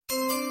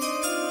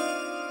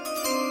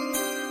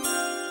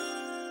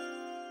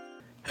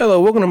Hello,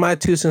 welcome to my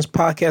Two Cents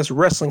Podcast,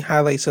 Wrestling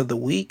Highlights of the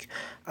Week.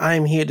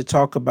 I'm here to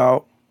talk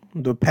about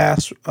the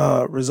past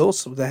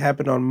results that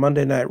happened on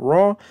Monday Night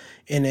Raw,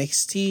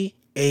 NXT,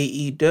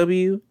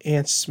 AEW,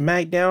 and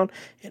SmackDown.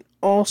 And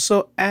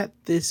also at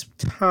this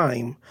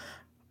time,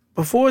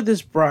 before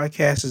this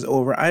broadcast is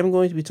over, I'm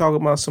going to be talking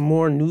about some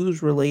more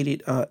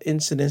news-related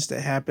incidents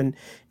that happened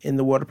in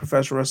the world of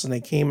professional wrestling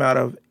that came out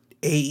of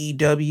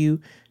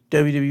AEW,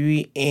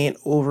 WWE, and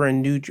over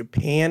in New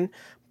Japan.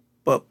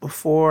 But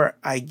before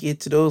I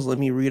get to those, let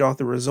me read off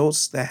the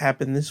results that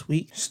happened this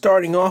week.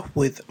 Starting off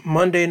with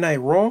Monday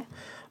Night Raw.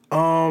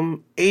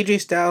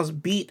 AJ Styles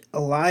beat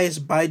Elias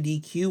by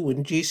DQ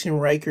when Jason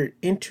Riker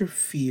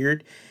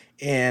interfered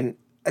and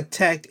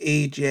attacked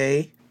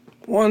AJ.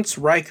 Once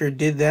Riker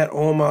did that,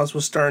 Omos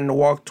was starting to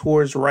walk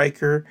towards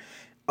Riker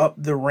up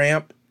the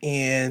ramp,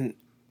 and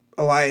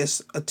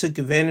Elias took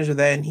advantage of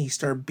that, and he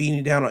started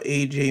beating down on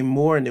AJ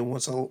more. And then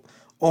once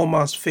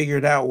Omos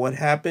figured out what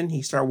happened,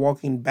 he started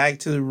walking back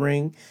to the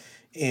ring,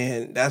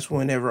 and that's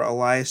whenever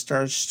Elias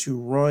starts to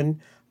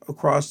run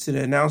across to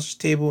the announcer's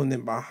table and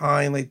then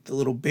behind like the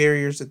little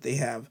barriers that they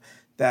have.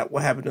 That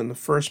what happened in the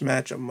first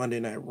match on Monday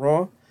Night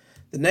Raw.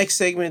 The next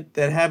segment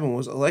that happened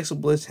was Alexa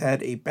Bliss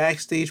had a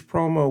backstage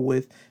promo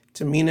with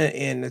Tamina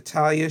and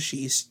Natalya.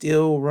 She's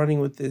still running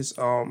with this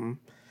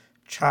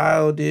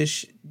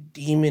childish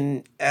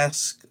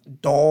demon-esque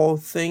doll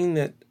thing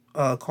that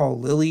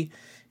called Lily.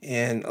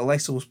 And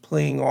Alexa was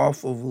playing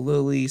off of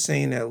Lily,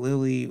 saying that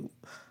Lily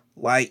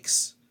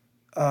likes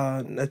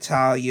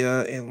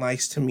Natalya and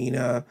likes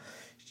Tamina.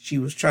 She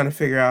was trying to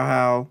figure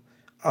out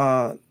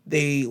how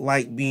they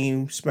like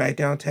being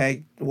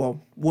SmackDown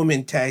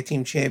women tag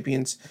team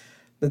champions.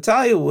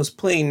 Natalya was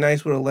playing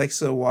nice with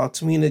Alexa, while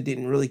Tamina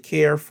didn't really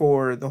care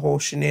for the whole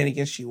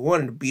shenanigans. She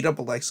wanted to beat up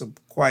Alexa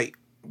quite,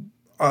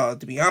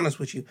 to be honest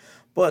with you.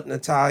 But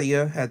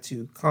Natalya had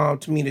to calm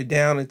Tamina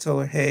down and tell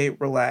her, hey,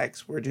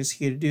 relax, we're just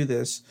here to do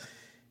this.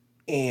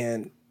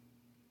 And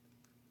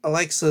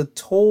Alexa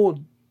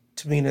told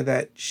Tamina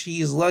that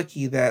she's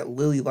lucky that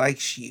Lily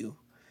likes you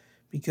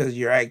because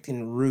you're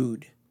acting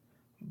rude.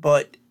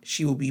 But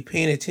she will be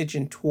paying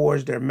attention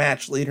towards their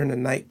match later in the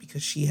night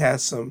because she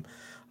has somebody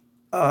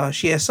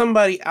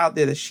out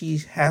there that she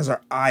has her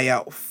eye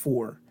out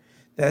for.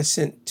 That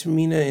sent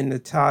Tamina and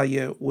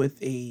Natalya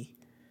with a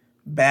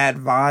bad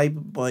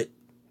vibe, but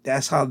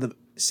that's how the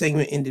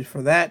segment ended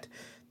for that.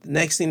 The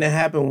next thing that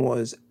happened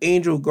was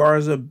Angel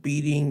Garza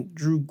beating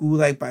Drew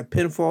Gulak by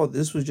pinfall.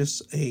 This was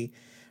just a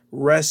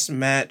rest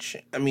match.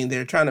 I mean,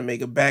 they're trying to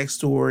make a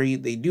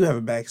backstory. They do have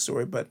a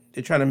backstory, but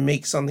they're trying to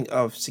make something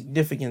of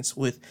significance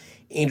with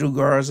Angel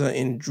Garza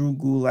and Drew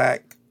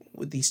Gulak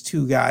with these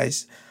two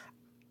guys.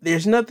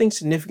 There's nothing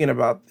significant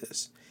about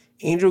this.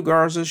 Angel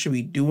Garza should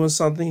be doing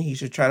something. He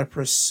should try to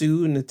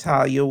pursue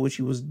Natalya, which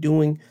he was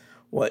doing,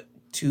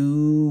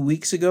 2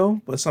 weeks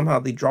ago, but somehow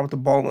they dropped the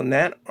ball on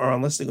that, or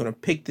unless they're going to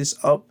pick this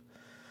up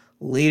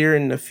later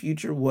in the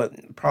future,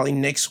 probably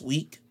next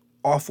week,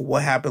 off of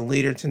what happened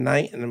later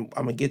tonight, and I'm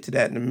going to get to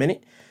that in a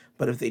minute.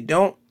 But if they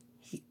don't,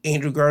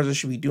 Angel Garza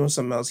should be doing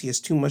something else. He has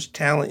too much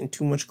talent and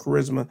too much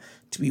charisma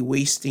to be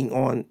wasting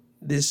on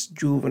this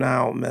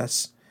juvenile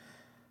mess.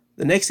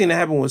 The next thing that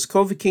happened was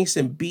Kofi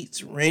Kingston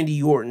beats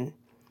Randy Orton.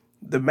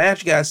 The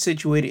match got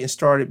situated and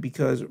started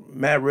because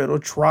Matt Riddle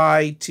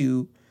tried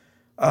to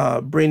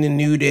bring the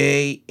New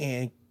Day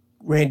and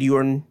Randy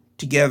Orton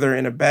together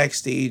in a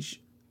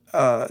backstage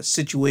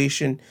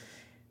situation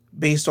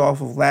based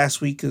off of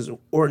last week because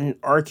Orton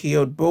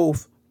RKO'd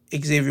both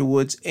Xavier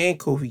Woods and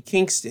Kofi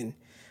Kingston.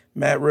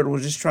 Matt Riddle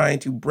was just trying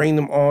to bring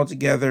them all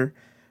together.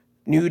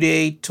 New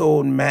Day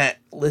told Matt,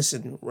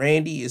 listen,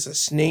 Randy is a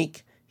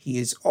snake. He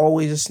is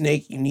always a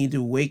snake. You need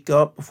to wake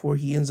up before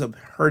he ends up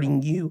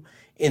hurting you.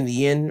 In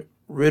the end,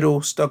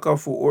 Riddle stuck up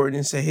for Orton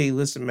and said, hey,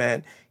 listen,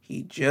 man,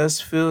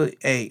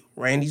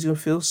 Randy's going to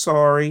feel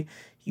sorry.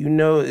 You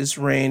know it's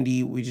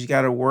Randy. We just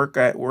got to work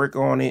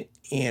on it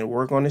and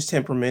work on his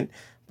temperament.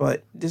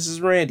 But this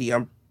is Randy.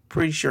 I'm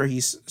pretty sure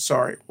he's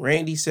sorry.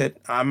 Randy said,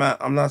 I'm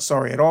not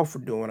sorry at all for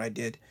doing what I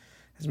did.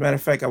 As a matter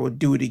of fact, I would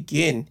do it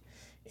again.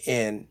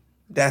 And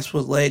that's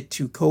what led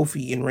to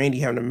Kofi and Randy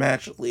having a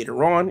match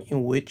later on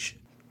in which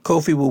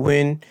Kofi will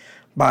win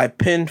by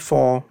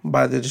pinfall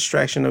by the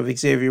distraction of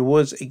Xavier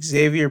Woods.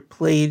 Xavier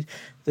played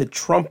the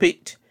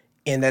trumpet,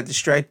 and that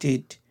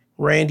distracted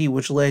Randy,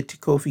 which led to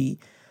Kofi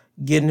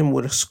getting him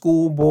with a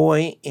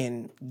schoolboy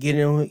and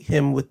getting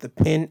him with the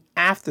pin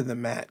after the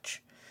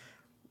match.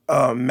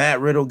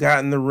 Matt Riddle got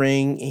in the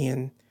ring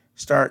and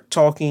started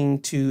talking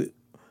to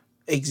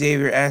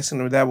Xavier, asking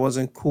him if that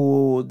wasn't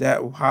cool.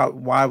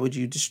 Why would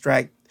you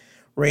distract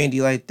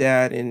Randy like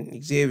that?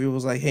 And Xavier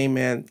was like, hey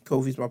man,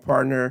 Kofi's my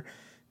partner.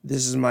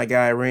 This is my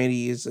guy.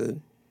 Randy is a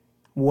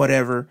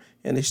whatever.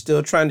 And they're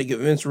still trying to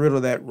convince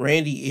Riddle that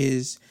Randy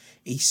is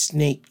a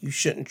snake. You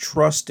shouldn't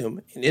trust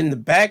him. And in the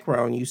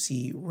background, you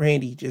see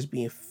Randy just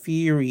being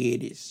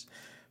furious,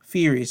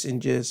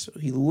 and just,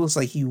 he looks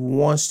like he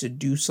wants to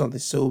do something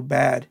so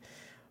bad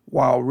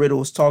while Riddle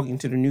was talking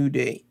to the New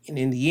Day. And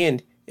in the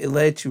end, it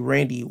led to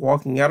Randy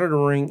walking out of the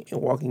ring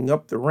and walking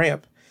up the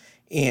ramp.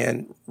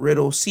 And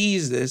Riddle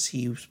sees this.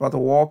 He was about to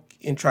walk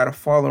and try to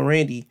follow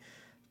Randy.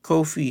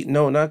 Not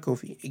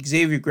Kofi.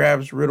 Xavier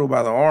grabs Riddle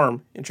by the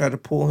arm and try to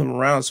pull him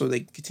around so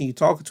they continue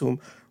talking to him.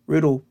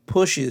 Riddle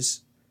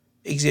pushes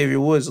Xavier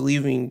Woods,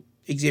 leaving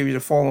Xavier to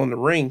fall on the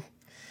ring.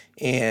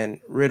 And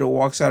Riddle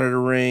walks out of the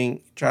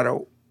ring,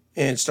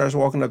 and starts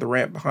walking up the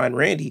ramp behind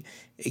Randy.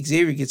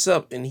 Xavier gets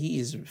up and he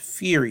is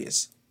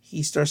furious.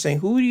 He starts saying,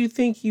 "Who do you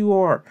think you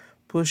are?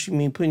 Pushing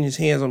me, putting his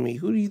hands on me.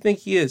 Who do you think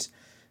he is?"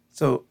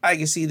 So I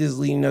can see this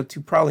leading up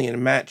to probably in a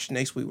match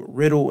next week with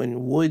Riddle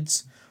and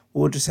Woods.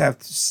 We'll just have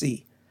to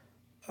see.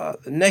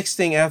 The next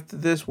thing after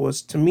this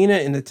was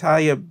Tamina and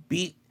Natalya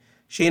beat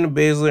Shayna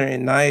Baszler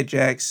and Nia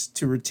Jax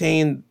to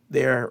retain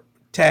their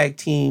tag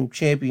team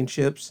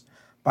championships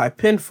by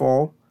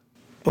pinfall.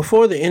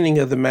 Before the ending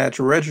of the match,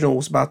 Reginald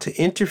was about to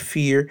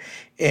interfere,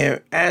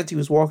 and as he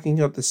was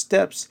walking up the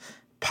steps,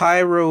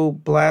 pyro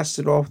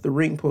blasted off the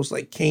ring post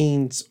like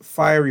Kane's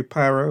fiery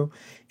pyro,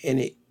 and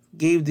it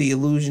gave the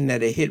illusion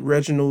that it hit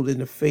Reginald in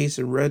the face,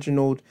 and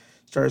Reginald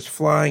starts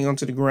flying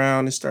onto the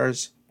ground and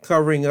starts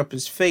covering up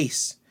his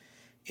face.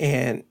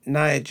 And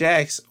Nia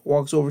Jax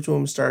walks over to him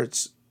and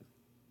starts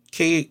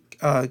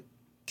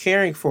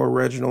caring for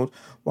Reginald,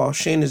 while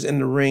Shayna's in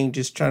the ring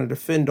just trying to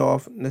defend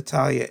off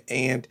Natalya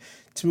and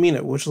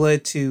Tamina, which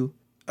led to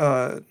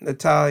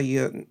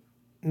Natalya,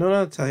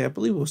 I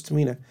believe it was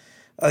Tamina,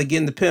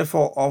 getting the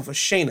pinfall off of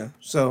Shayna.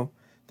 So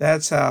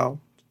that's how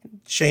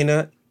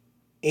Shayna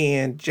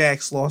and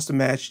Jax lost the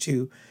match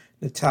to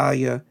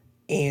Natalya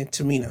and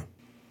Tamina.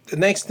 The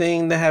next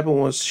thing that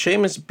happened was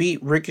Sheamus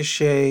beat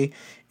Ricochet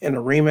in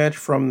a rematch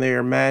from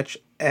their match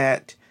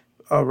at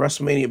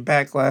WrestleMania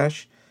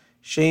Backlash.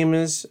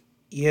 Sheamus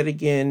yet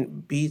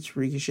again beats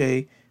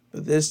Ricochet,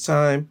 but this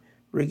time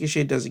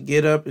Ricochet doesn't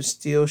get up and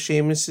steal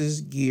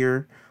Sheamus's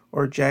gear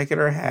or jacket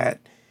or hat.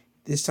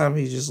 This time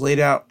he's just laid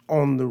out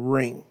on the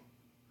ring.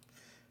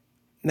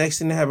 Next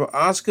thing to happen,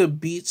 Asuka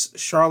beats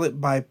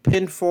Charlotte by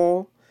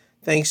pinfall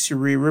thanks to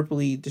Rhea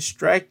Ripley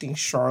distracting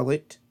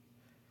Charlotte.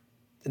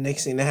 The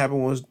next thing that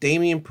happened was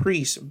Damian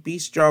Priest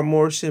beats John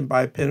Morrison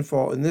by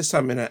pinfall, and this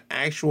time in an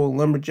actual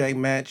lumberjack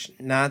match,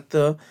 not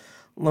the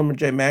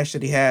lumberjack match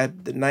that he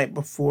had the night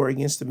before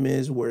against The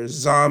Miz where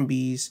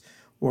zombies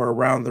were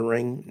around the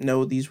ring.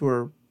 No, these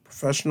were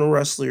professional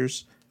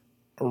wrestlers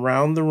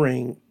around the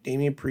ring.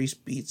 Damian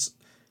Priest beats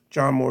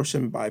John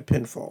Morrison by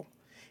pinfall.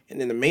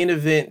 And in the main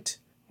event,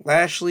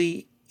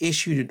 Lashley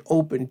issued an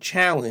open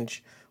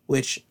challenge,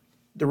 which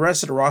the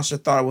rest of the roster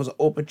thought it was an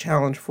open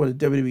challenge for the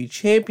WWE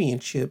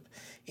Championship,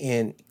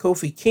 and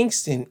Kofi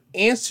Kingston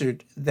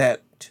answered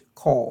that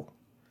call.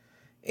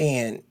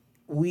 And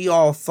we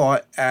all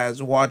thought,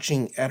 as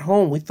watching at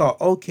home, we thought,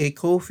 okay,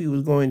 Kofi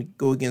was going to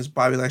go against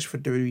Bobby Lashley for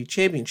the WWE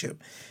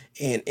Championship.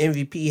 And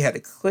MVP had to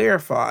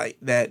clarify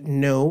that,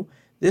 no,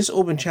 this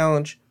open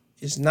challenge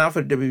is not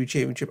for the WWE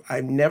Championship.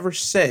 I never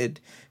said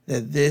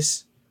that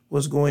this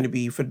was going to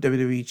be for the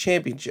WWE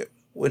Championship,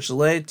 which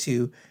led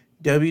to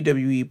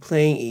WWE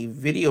playing a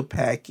video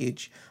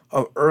package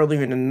of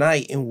earlier in the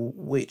night in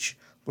which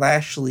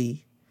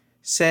Lashley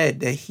said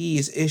that he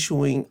is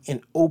issuing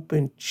an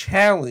open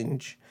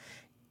challenge,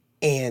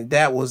 and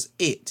that was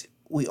it.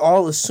 We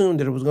all assumed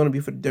that it was going to be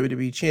for the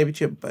WWE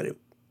Championship, but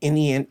in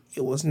the end,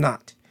 it was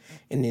not.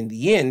 And in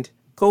the end,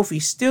 Kofi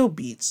still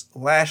beats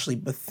Lashley,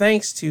 but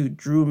thanks to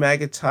Drew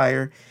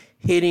McIntyre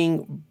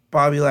hitting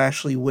Bobby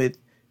Lashley with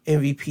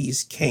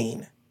MVP's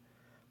cane.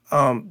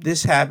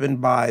 This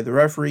happened by the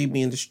referee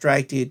being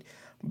distracted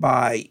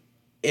by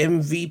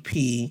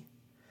MVP.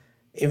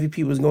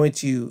 MVP was going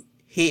to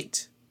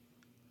hit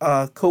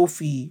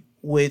Kofi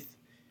with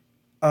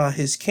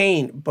his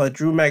cane, but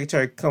Drew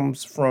McIntyre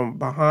comes from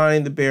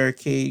behind the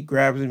barricade,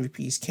 grabs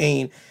MVP's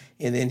cane,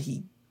 and then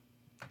he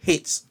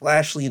hits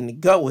Lashley in the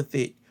gut with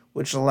it,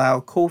 which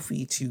allowed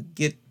Kofi to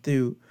get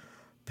the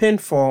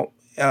pinfall,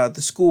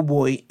 the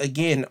schoolboy,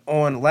 again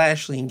on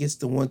Lashley, and gets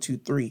the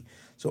 1-2-3.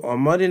 So on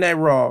Monday Night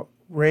Raw,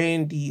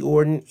 Randy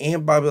Orton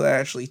and Bobby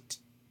Lashley,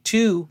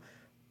 two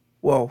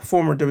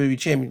former WWE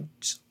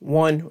champions,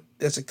 one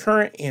that's a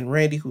current and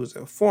Randy who is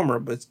a former,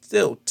 but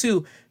still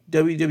two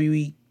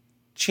WWE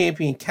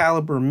champion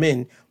caliber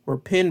men were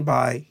pinned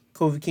by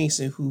Kofi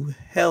Kingston, who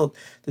held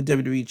the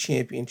WWE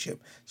Championship.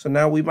 So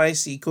now we might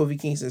see Kofi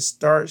Kingston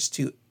starts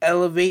to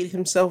elevate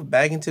himself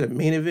back into the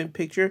main event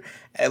picture.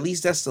 At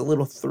least that's the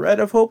little thread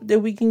of hope that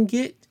we can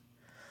get.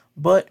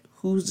 But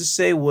who's to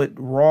say what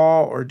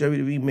Raw or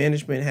WWE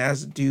management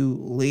has to do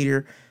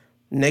later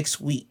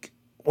next week?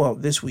 Well,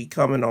 this week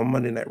coming on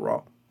Monday Night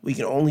Raw. We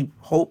can only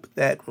hope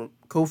that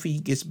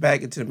Kofi gets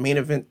back into the main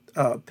event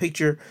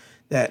picture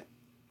that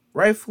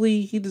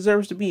rightfully he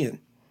deserves to be in.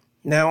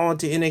 Now on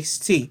to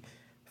NXT.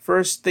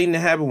 First thing that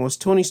happened was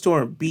Toni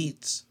Storm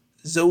beats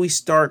Zoe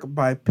Stark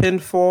by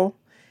pinfall.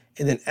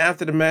 And then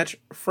after the match,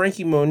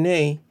 Frankie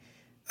Monet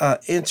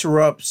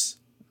interrupts.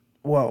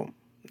 Well,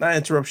 not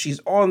interrupts.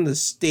 She's on the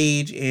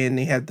stage and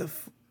they have the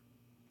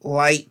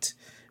light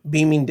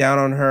beaming down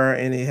on her.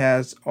 And it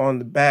has on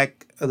the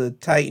back of the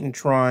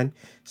Titantron,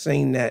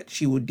 saying that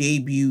she will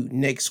debut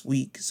next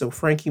week. So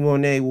Frankie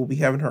Monet will be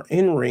having her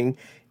in-ring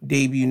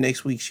debut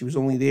next week. She was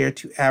only there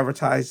to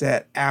advertise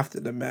that after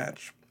the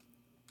match.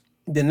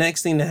 The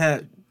next thing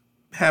that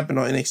happened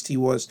on NXT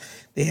was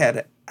they had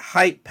a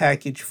hype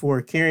package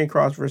for Karrion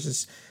Kross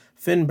versus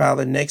Finn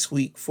Balor next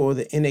week for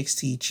the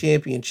NXT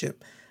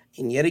Championship.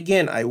 And yet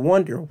again, I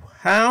wonder,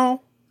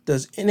 how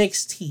does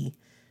NXT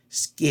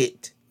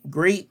get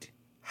great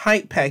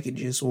hype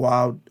packages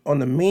while on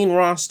the main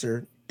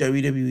roster,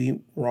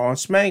 WWE, Raw, and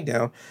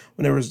SmackDown,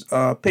 when there was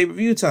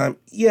pay-per-view time,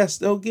 yes,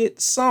 they'll get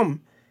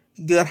some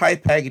good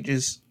hype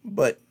packages,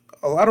 but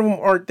a lot of them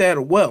aren't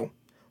that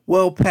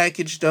well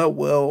packaged up,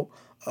 well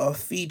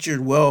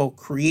featured, well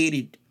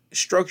created,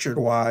 structured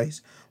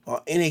wise.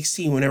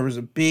 NXT, whenever there's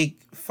a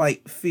big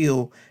fight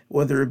feel,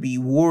 whether it be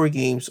War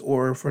Games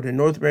or for the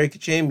North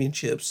American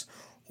Championships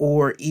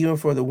or even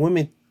for the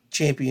women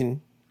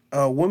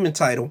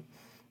title,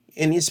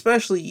 and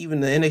especially even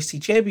the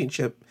NXT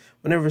Championship,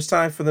 whenever it's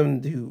time for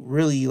them to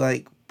really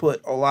like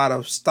put a lot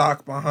of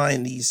stock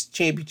behind these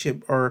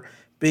championship or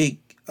big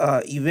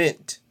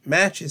event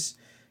matches,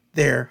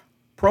 their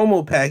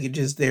promo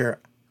packages, their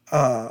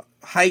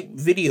hype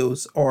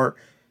videos are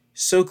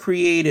so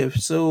creative,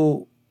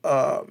 so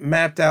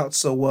mapped out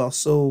so well,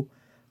 so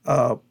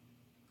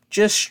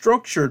just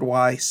structured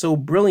wise, so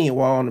brilliant.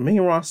 While on the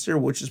main roster,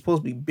 which is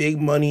supposed to be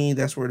big money,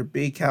 that's where the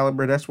big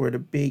caliber, that's where the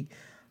big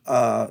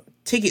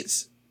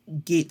tickets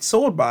get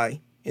sold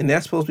by, and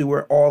that's supposed to be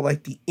where all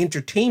like the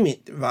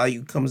entertainment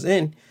value comes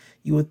in.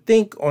 You would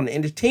think on the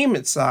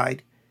entertainment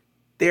side,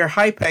 their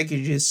hype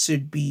packages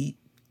should be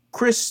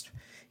crisp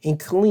and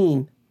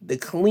clean, the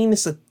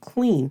cleanest of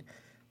clean,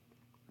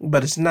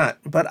 but it's not.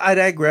 But I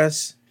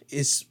digress.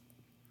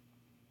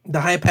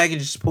 The hype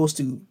package is supposed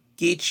to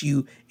get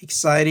you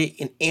excited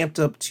and amped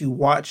up to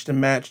watch the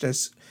match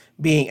that's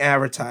being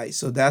advertised.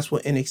 So that's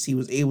what NXT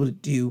was able to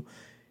do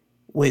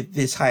with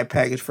this hype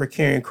package for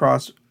Karrion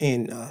Kross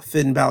and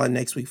Finn Balor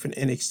next week for the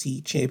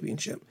NXT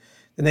Championship.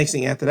 The next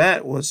thing after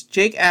that was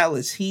Jake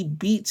Atlas. He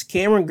beats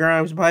Cameron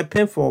Grimes by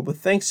pinfall, but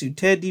thanks to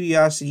Ted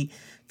DiBiase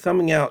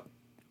coming out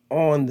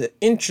on the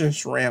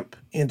entrance ramp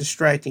and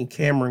distracting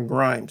Cameron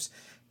Grimes.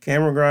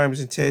 Cameron Grimes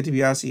and Ted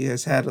DiBiase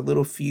has had a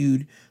little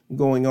feud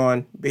going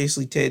on.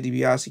 Basically, Ted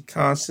DiBiase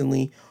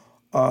constantly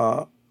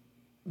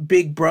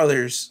big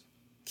brothers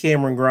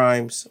Cameron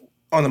Grimes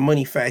on the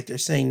money factor,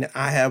 saying that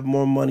I have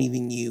more money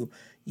than you.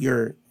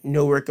 You're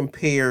nowhere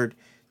compared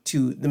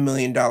to the $1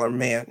 Million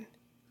Man.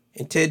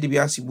 And Ted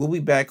DiBiase will be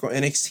back on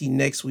NXT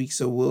next week,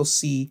 so we'll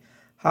see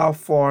how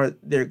far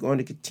they're going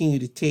to continue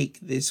to take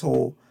this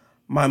whole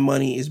my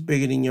money is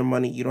bigger than your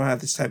money. You don't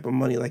have this type of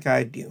money like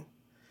I do.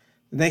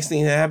 The next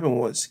thing that happened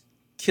was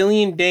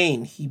Killian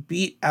Dane. He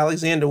beat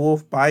Alexander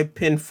Wolf by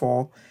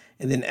pinfall,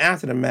 and then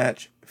after the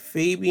match,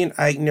 Fabian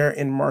Eichner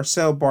and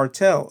Marcel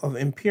Bartel of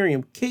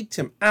Imperium kicked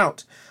him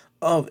out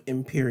of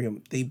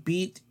Imperium. They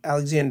beat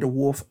Alexander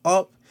Wolf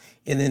up,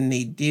 and then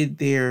they did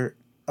their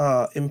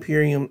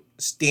Imperium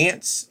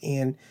stance,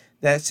 and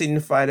that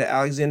signified that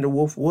Alexander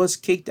Wolf was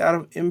kicked out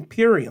of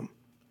Imperium.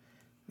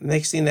 The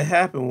next thing that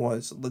happened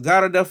was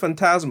Legado del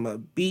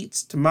Fantasma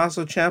beats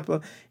Tommaso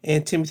Ciampa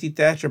and Timothy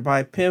Thatcher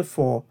by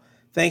pinfall.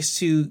 Thanks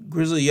to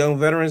Grizzly Young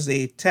Veterans,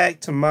 they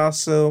attacked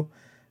Tommaso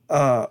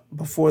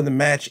before the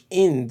match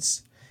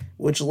ends,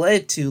 which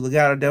led to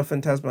Legado del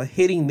Fantasma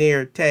hitting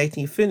their tag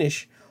team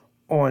finish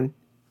on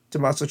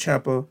Tommaso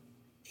Ciampa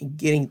and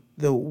getting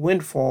the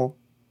win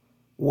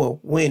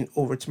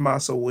over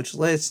Tommaso, which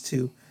leads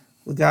to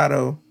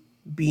Legado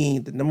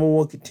being the number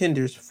one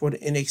contenders for the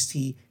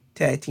NXT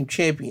Tag Team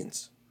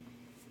Champions.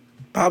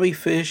 Bobby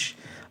Fish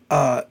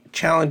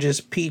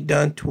challenges Pete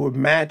Dunne to a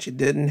match. It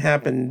didn't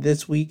happen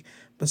this week,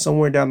 but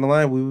somewhere down the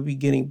line, we will be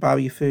getting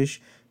Bobby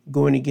Fish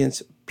going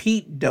against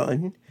Pete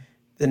Dunne.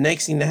 The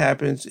next thing that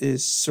happens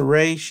is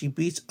Sarray. She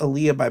beats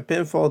Aaliyah by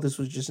pinfall. This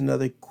was just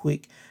another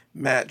quick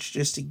match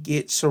just to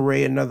get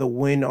Sarray another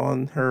win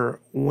on her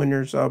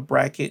winner's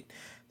bracket.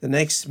 The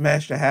next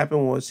match that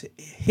happened was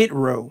Hit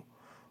Row,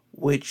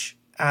 which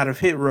out of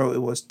Hit Row,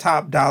 it was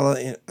Top Dollar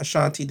and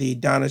Ashanti the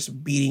Adonis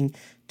beating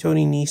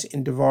Tony Nese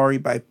and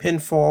Daivari by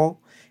pinfall.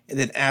 And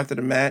then after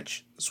the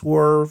match,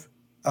 Swerve,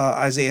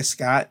 Isaiah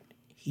Scott,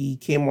 he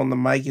came on the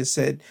mic and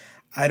said,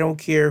 I don't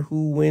care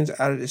who wins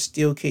out of the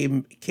steel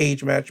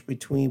cage match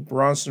between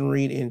Bronson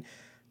Reed and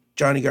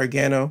Johnny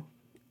Gargano.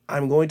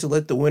 I'm going to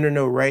let the winner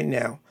know right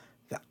now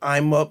that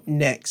I'm up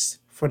next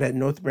for that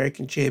North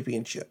American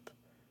Championship.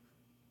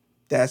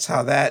 That's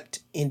how that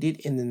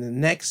ended. And then the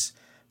next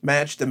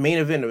match, the main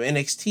event of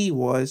NXT,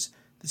 was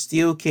the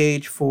steel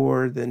cage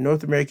for the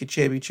North American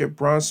Championship.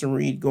 Bronson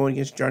Reed going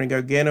against Johnny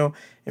Gargano,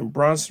 and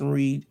Bronson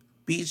Reed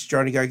beats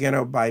Johnny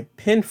Gargano by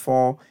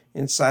pinfall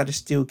inside the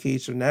steel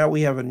cage. So now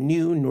we have a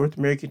new North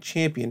American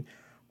champion,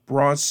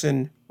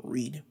 Bronson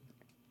Reed.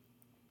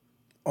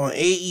 On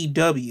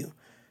AEW,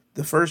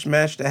 the first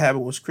match that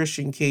happened was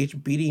Christian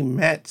Cage beating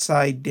Matt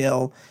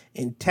Sydal,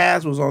 and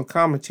Taz was on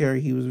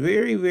commentary. He was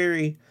very,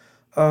 very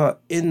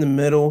in the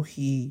middle.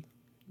 He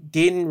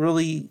didn't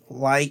really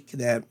like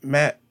that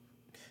Matt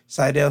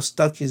Seidel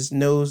stuck his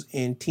nose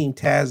in Team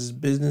Taz's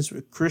business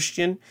with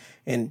Christian,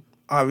 and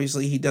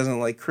obviously he doesn't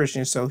like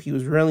Christian, so he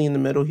was really in the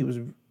middle. He was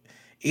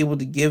able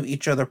to give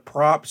each other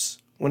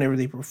props whenever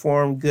they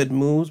performed good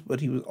moves, but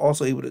he was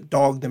also able to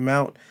dog them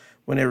out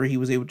whenever he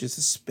was able just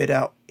to spit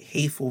out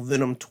hateful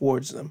venom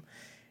towards them.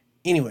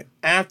 Anyway,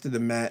 after the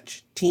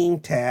match, Team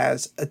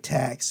Taz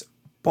attacks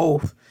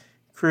both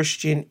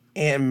Christian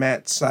and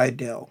Matt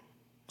Sydal.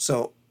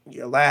 So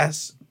your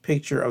last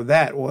picture of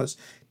that was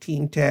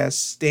Team Taz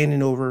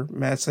standing over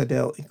Matt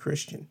Sydal and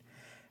Christian.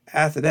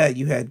 After that,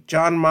 you had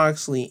Jon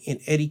Moxley and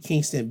Eddie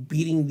Kingston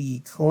beating the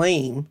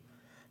Acclaim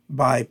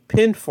by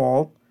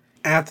pinfall.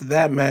 After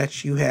that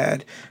match, you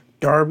had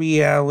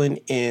Darby Allin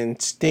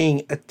and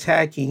Sting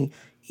attacking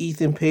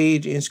Ethan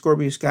Page and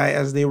Scorpio Sky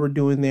as they were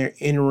doing their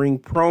in-ring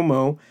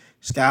promo.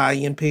 Sky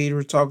and Page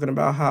were talking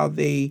about how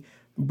they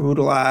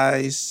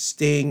brutalized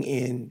Sting,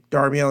 and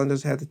Darby Allin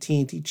doesn't have the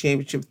TNT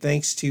Championship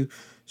thanks to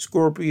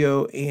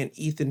Scorpio and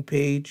Ethan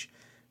Page,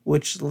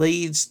 which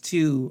leads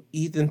to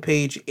Ethan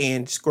Page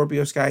and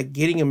Scorpio Sky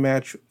getting a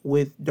match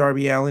with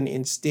Darby Allin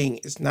and Sting.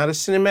 It's not a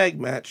cinematic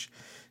match.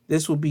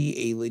 This will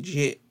be a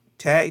legit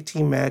tag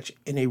team match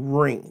in a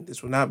ring.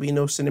 This will not be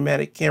no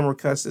cinematic camera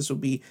cuts. This will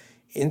be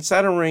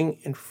inside a ring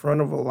in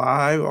front of a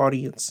live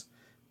audience.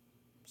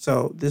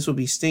 So this will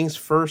be Sting's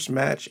first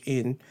match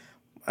in,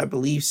 I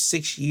believe,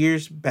 6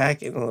 years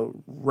back in a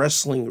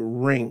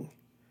wrestling ring.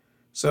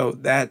 So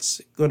that's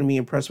going to be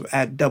impressive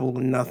at Double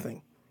or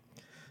Nothing.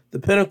 The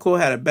Pinnacle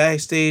had a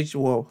backstage,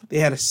 they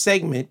had a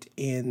segment,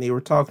 and they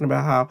were talking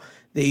about how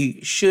they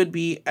should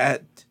be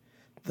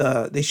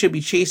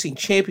chasing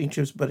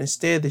championships, but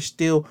instead they're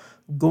still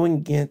going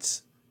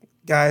against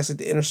guys at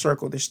the Inner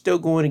Circle. They're still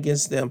going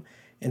against them,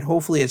 and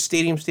hopefully at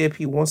Stadium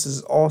Stampede, once this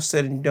is all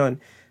said and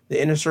done,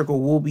 the Inner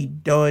Circle will be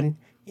done,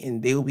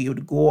 and they will be able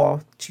to go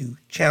off to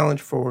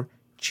challenge for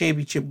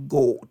championship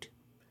gold.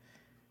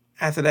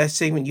 After that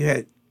segment, you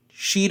had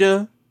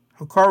Hikaru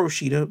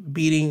Shida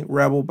beating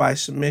Rebel by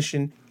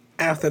submission.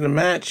 After the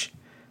match,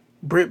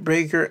 Britt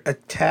Baker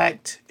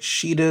attacked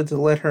Shida to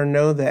let her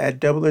know that at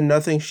Double or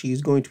Nothing,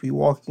 she's going to be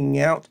walking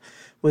out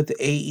with the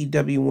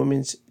AEW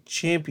Women's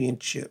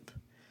Championship.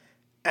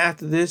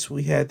 After this,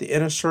 we had the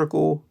Inner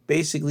Circle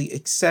basically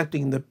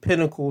accepting the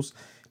Pinnacle's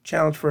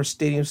challenge for a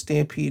Stadium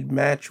Stampede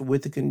match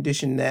with the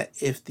condition that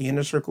if the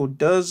Inner Circle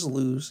does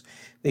lose,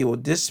 they will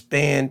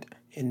disband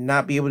and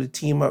not be able to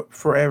team up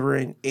forever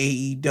in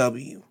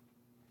AEW.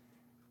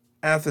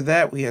 After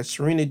that, we had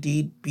Serena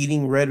Deeb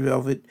beating Red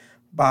Velvet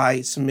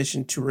by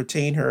submission to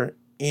retain her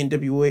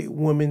NWA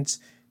Women's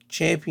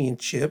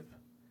Championship.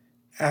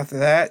 After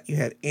that, you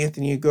had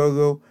Anthony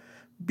Ogogo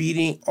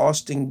beating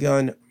Austin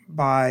Gunn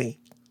by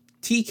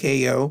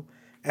TKO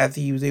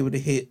after he was able to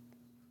hit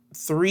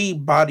 3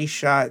 body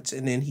shots,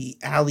 and then he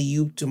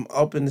alley-ooped him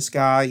up in the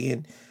sky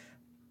and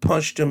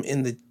punched him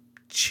in the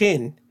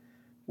chin,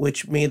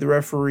 which made the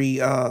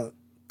referee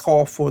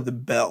call for the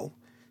bell.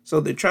 So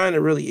they're trying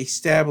to really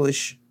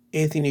establish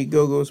Anthony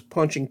Ogogo's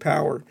punching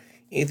power.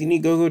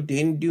 Anthony Ogogo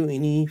didn't do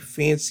any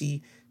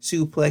fancy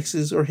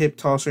suplexes or hip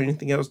toss or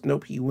anything else.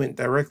 Nope, he went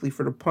directly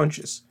for the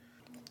punches.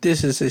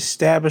 This is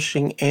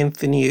establishing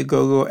Anthony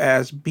Ogogo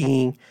as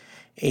being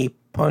a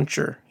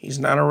puncher. He's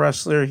not a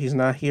wrestler. He's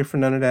not here for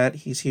none of that.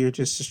 He's here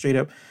just to straight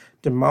up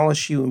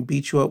demolish you and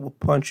beat you up with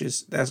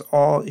punches. That's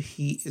all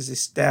he is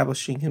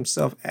establishing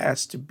himself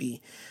as to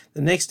be.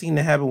 The next thing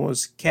that happened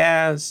was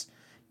Kaz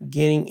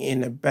getting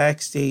in a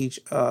backstage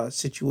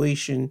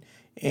situation,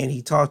 and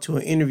he talked to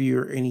an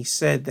interviewer, and he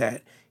said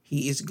that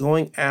he is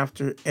going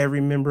after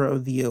every member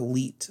of the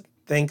Elite.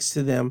 Thanks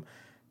to them,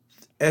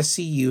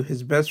 SCU,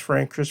 his best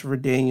friend Christopher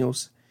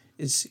Daniels,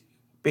 is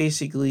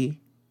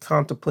basically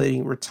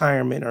contemplating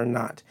retirement or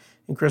not.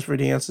 And Christopher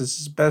Daniels is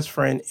his best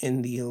friend,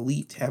 and the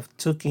Elite have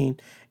taken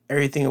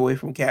everything away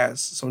from Kaz.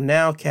 So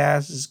now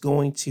Kaz is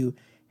going to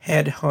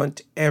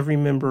headhunt every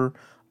member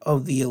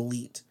of the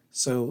Elite.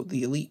 So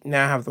the Elite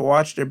now have to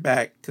watch their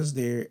back because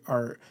they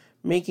are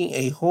making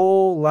a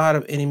whole lot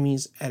of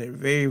enemies at a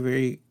very,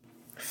 very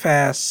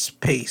fast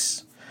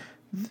pace.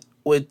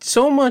 With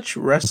so much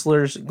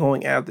wrestlers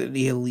going after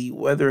the Elite,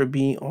 whether it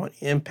be on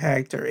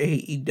Impact or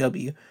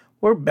AEW,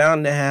 we're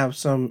bound to have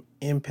some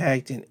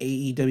Impact and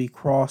AEW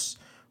cross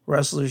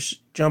wrestlers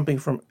jumping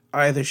from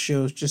either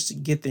shows just to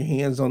get their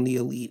hands on the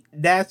Elite.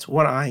 That's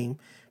what I'm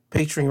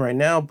picturing right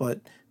now, but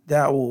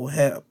that will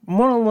have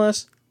more or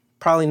less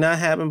probably not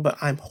happen, but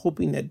I'm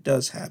hoping that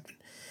does happen.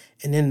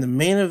 And in the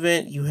main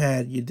event, you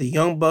had the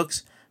Young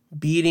Bucks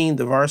beating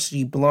the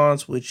Varsity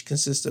Blondes, which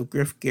consists of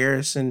Griff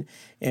Garrison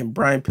and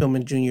Brian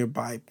Pillman Jr.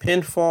 by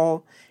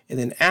pinfall. And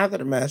then after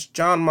the match,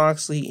 Jon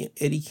Moxley and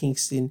Eddie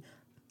Kingston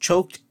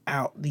choked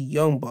out the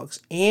Young Bucks.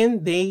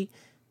 And they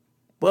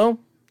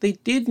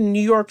did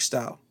New York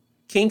style.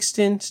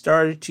 Kingston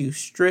started to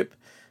strip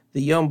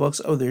the Young Bucks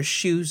of their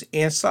shoes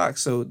and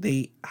socks. So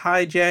they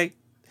hijacked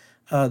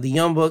the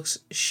Young Bucks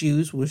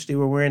shoes, which they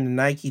were wearing the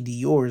Nike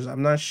Dior's.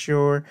 I'm not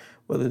sure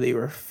whether they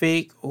were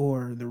fake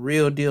or the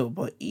real deal,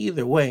 but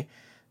either way,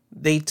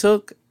 they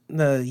took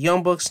the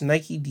Young Bucks,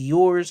 Nike,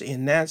 Dior's,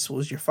 and that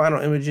was your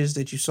final images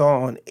that you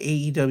saw on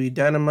AEW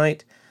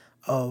Dynamite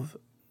of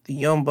the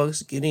Young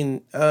Bucks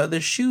getting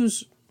their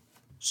shoes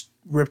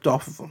ripped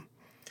off of them.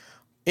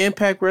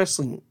 Impact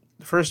Wrestling,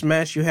 the first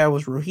match you had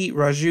was Rohit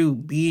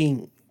Raju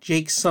beating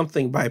Jake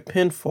Something by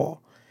pinfall.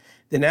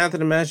 Then after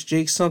the match,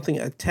 Jake Something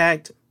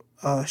attacked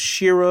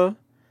Shera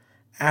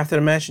after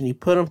the match and he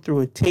put him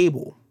through a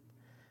table.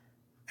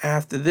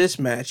 After this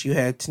match, you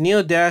had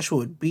Tennille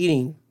Dashwood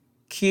beating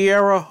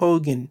Kiera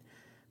Hogan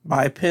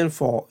by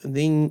pinfall. And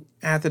then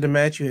after the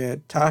match, you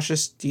had Tasha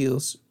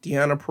Steelz,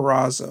 Deonna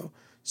Purrazzo,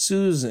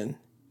 Susan,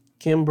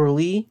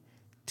 Kimberly,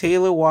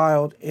 Taylor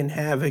Wilde, and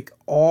Havoc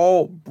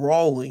all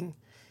brawling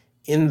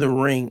in the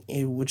ring,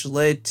 which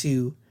led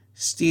to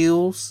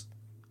Steelz,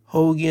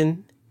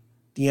 Hogan,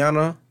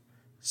 Deonna,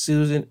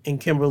 Susan, and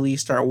Kimberly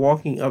start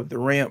walking up the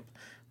ramp.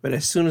 But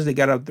as soon as they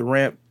got up the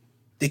ramp,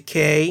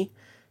 Decay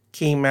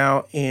came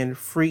out and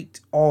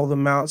freaked all of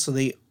them out. So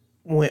they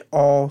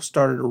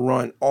started to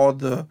run. All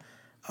the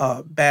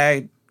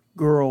bad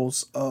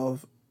girls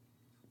of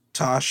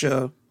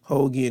Tasha,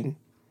 Hogan,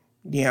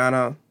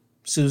 Deonna,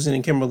 Susan,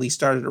 and Kimberly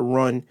started to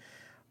run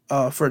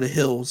for the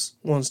hills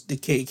once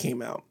Decay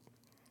came out.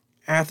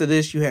 After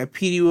this, you had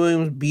Petey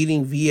Williams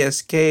beating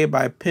VSK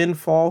by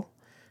pinfall.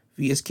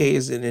 VSK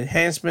is an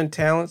enhancement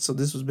talent, so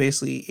this was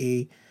basically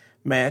a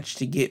match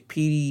to get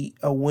Petey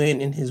a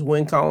win in his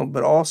win column,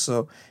 but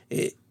also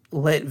it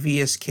let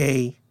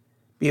VSK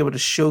be able to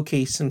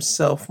showcase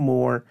himself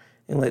more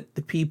and let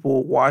the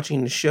people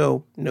watching the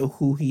show know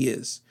who he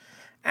is.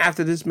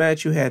 After this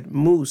match, you had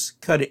Moose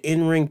cut an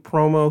in-ring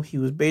promo. He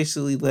was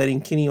basically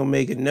letting Kenny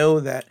Omega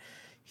know that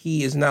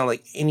he is not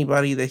like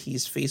anybody that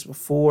he's faced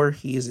before.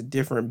 He is a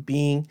different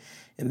being,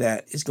 and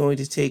that it's going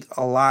to take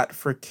a lot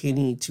for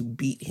Kenny to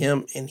beat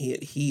him, and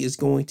he is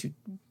going to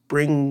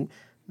bring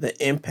the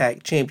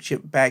Impact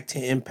Championship back to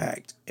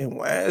Impact.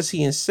 And as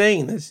he is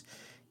saying this,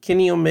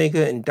 Kenny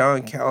Omega and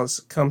Don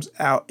Callis comes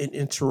out and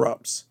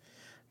interrupts.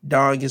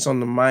 Don gets on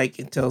the mic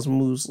and tells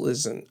Moose,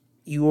 listen,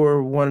 you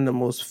are one of the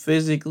most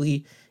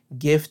physically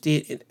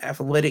gifted and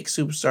athletic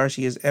superstars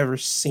he has ever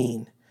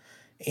seen.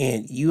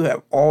 And you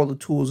have all the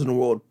tools in the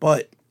world,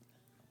 but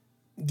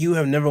you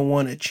have never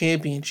won a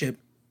championship.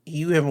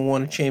 You haven't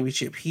won a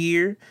championship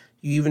here.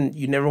 You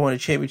never won a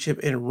championship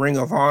in Ring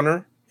of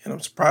Honor. And I'm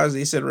surprised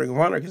they said Ring of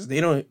Honor because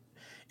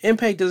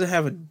Impact doesn't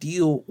have a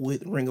deal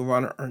with Ring of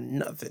Honor or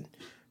nothing.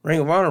 Ring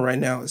of Honor right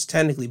now is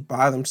technically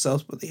by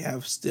themselves, but they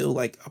have still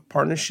like a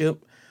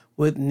partnership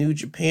with New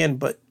Japan.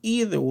 But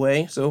either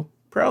way, so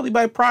probably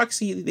by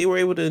proxy, they were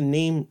able to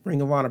name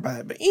Ring of Honor by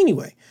that. But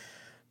anyway,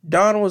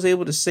 Don was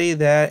able to say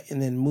that,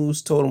 and then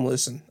Moose told him,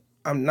 listen,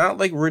 I'm not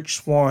like Rich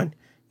Swann.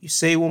 You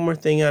say one more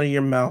thing out of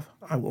your mouth,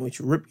 I'm going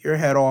to rip your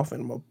head off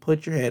and I'm going to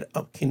put your head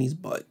up Kenny's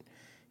butt.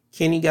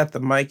 Kenny got the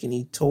mic and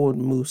he told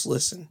Moose,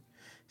 listen,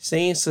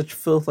 saying such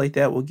filth like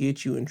that will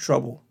get you in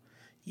trouble.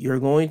 You're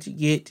going to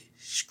get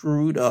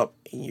screwed up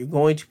and you're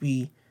going to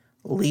be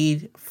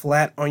laid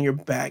flat on your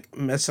back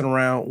messing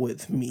around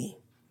with me.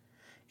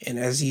 And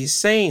as he's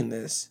saying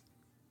this,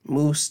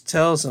 Moose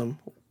tells him,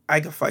 I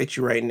can fight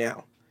you right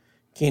now.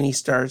 Kenny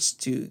says,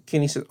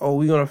 oh,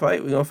 we're going to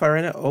fight? We're going to fight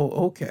right now? Oh,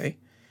 okay.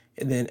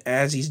 And then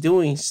as he's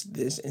doing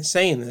this and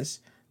saying this,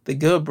 the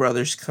Good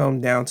Brothers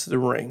come down to the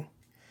ring.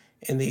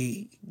 And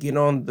they get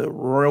on the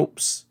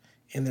ropes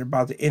and they're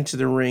about to enter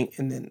the ring.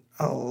 And then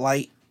a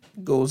light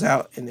goes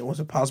out. And then once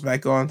it pops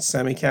back on,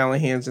 Sami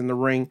Callihan's in the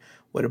ring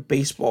with a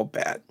baseball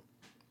bat.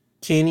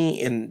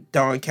 Kenny and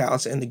Don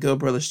Callis and the Good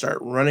Brothers start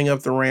running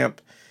up the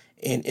ramp.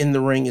 And in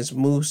the ring is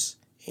Moose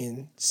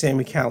and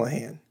Sami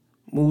Callihan.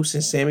 Moose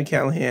and Sami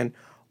Callihan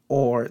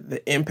are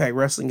the Impact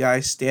Wrestling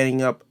guys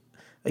standing up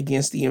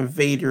against the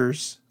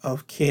invaders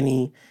of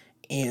Kenny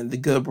and the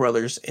Good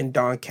Brothers and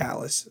Don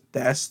Callis.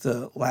 That's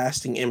the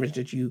lasting image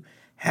that you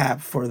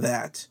have for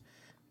that.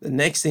 The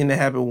next thing that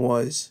happened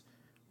was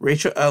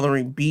Rachel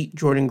Ellering beat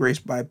Jordynne Grace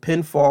by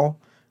pinfall.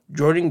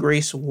 Jordynne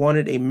Grace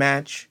wanted a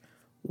match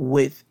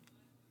with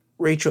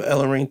Rachel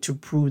Ellering to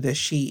prove that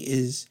she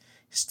is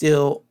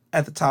still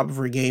at the top of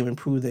her game and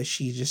prove that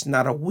she's just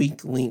not a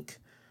weak link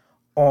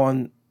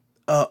on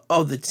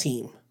of the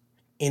team.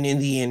 And in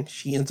the end,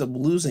 she ends up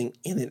losing.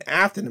 And then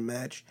after the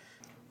match,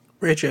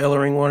 Rachel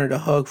Ellering wanted a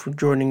hug from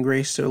Jordynne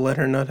Grace to let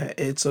her know that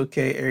it's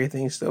okay,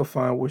 everything's still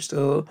fine. We're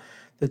still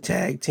the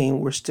tag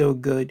team. We're still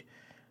good.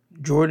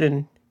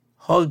 Jordan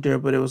hugged her,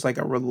 but it was like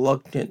a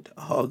reluctant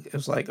hug. It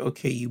was like,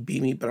 okay, you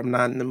beat me, but I'm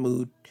not in the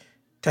mood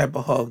type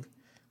of hug.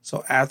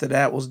 So after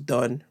that was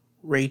done,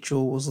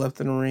 Rachel was left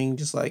in the ring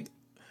just like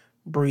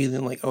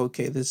breathing like,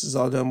 okay, this is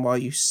all done, while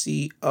you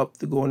see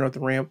going up the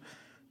ramp,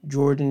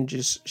 Jordan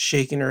just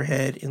shaking her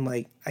head and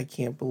like, I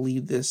can't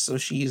believe this. So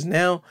she is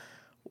now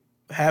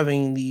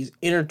having these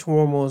inner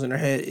turmoils in her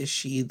head. Is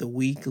she the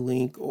weak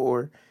link,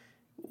 or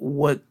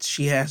what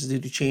she has to do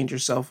to change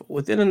herself?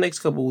 Within the next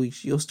couple of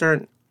weeks,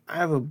 I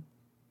have a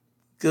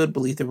good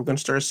belief that we're going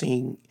to start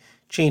seeing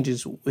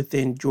changes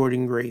within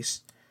Jordynne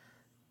Grace.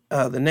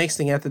 The next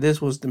thing after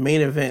this was the main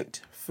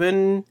event.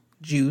 Finn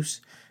Juice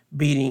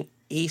beating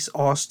Ace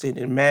Austin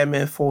and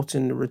Madman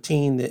Fulton to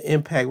retain the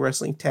Impact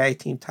Wrestling Tag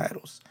Team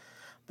titles.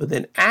 But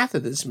then after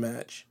this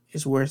match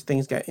is where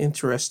things got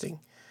interesting.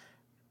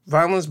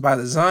 Violence by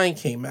Design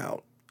came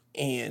out,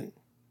 and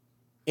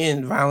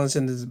in Violence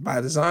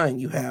by Design,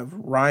 you have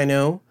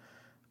Rhino,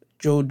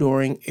 Joe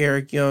Doring,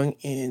 Eric Young,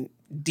 and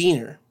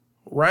Diener.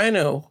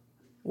 Rhino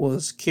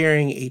was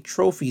carrying a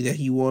trophy that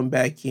he won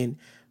back in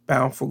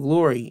Bound for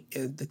Glory,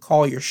 the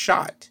Call Your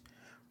Shot.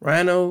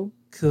 Rhino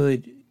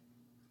could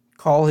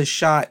call his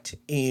shot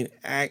and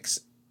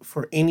ask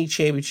for any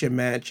championship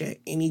match at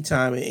any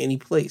time, at any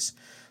place.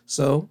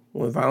 So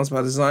when Violence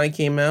by Design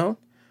came out,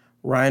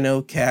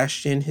 Rhino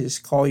cashed in his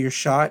Call Your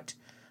Shot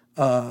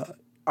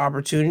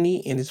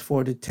opportunity, and it's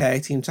for the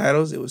tag team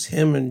titles. It was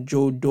him and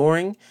Joe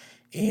Doring,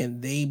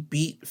 and they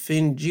beat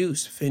Finn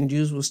Juice. Finn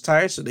Juice was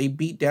tired, so they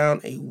beat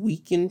down a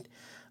weakened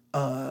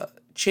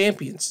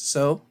champions.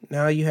 So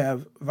now you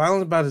have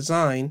Violence by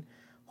Design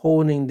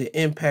holding the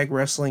Impact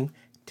Wrestling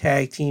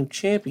Tag Team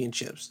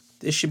Championships.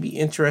 This should be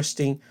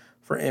interesting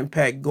for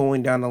Impact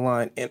going down the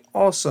line. And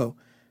also,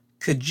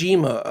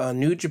 Kojima, a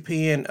New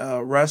Japan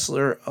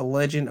wrestler, a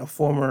legend, a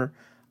former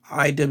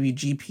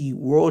IWGP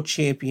World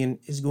Champion,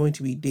 is going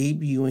to be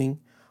debuting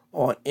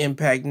on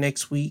Impact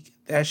next week.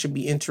 That should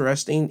be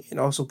interesting, and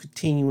also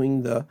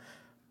continuing the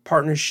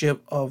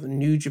partnership of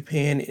New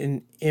Japan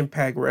and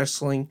Impact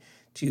Wrestling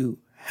to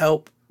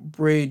help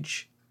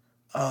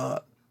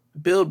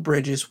build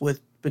bridges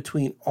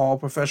between all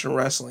professional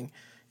wrestling.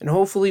 And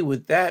hopefully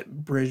with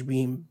that bridge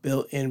being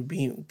built and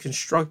being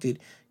constructed,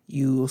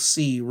 you will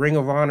see Ring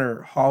of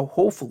Honor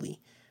hopefully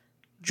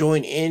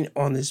join in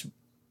on this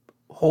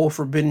whole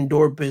Forbidden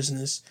Door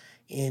business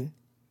and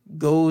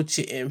go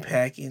to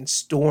Impact and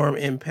storm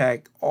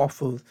Impact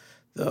off of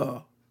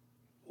the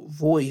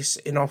voice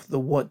and off the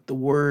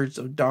words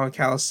of Don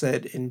Callis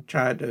said, and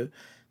try to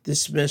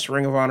dismiss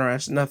Ring of Honor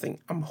as nothing.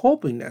 I'm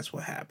hoping that's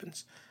what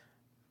happens.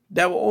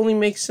 That will only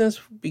make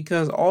sense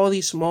because all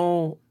these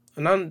small,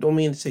 and I don't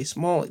mean to say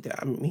small like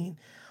that, I mean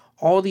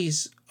all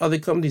these other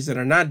companies that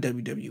are not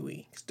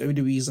WWE, because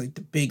WWE is like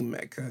the big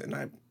mecca,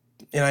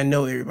 and I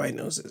know everybody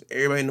knows this.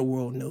 Everybody in the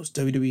world knows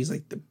WWE is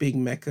like the big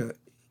mecca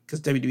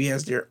because WWE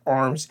has their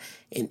arms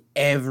in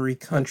every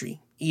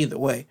country. Either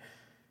way,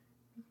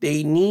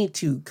 they need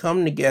to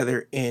come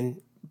together and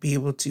be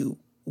able to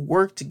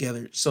work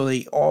together so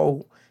they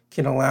all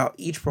can allow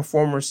each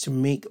performers to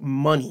make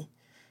money.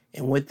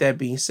 And with that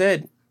being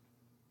said,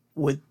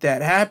 with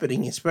that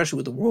happening, especially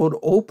with the world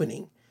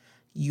opening,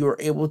 you're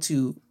able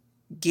to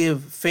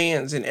give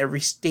fans in every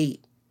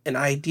state an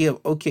idea of,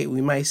 okay,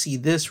 we might see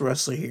this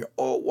wrestler here.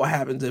 Or what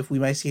happens if we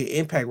might see an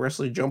Impact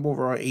wrestler jump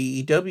over on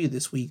AEW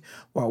this week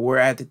while we're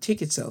at the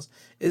ticket sales?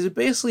 Is it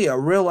basically a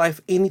real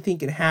life, anything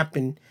can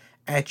happen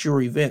at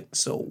your event.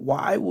 So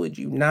why would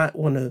you not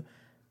want to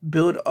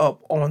build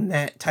up on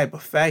that type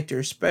of factor,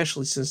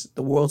 especially since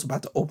the world's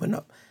about to open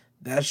up?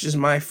 That's just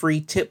my free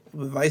tip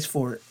of advice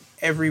for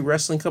every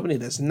wrestling company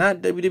that's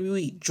not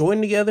WWE. Join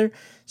together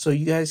so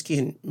you guys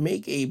can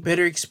make a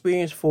better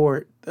experience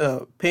for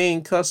the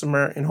paying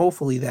customer, and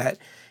hopefully that,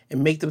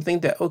 and make them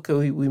think that,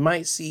 okay, we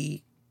might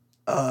see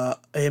an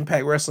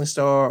Impact Wrestling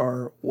star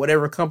or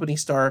whatever company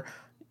star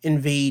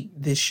invade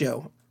this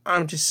show.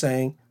 I'm just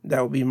saying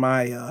that would be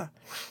my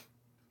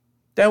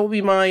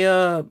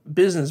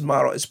business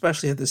model,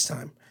 especially at this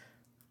time.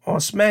 On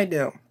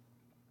SmackDown,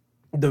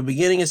 the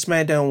beginning of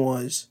SmackDown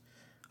was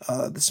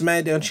the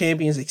SmackDown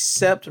champions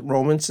except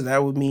Roman, so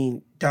that would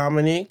mean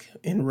Dominic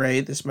and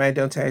Rey, the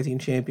SmackDown Tag Team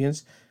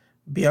Champions,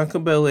 Bianca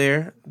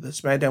Belair, the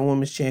SmackDown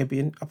Women's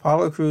Champion,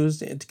 Apollo Crews,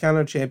 the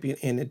Intercontinental Champion,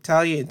 and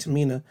Natalya and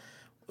Tamina,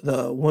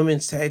 the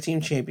Women's Tag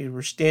Team Champions,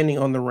 were standing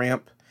on the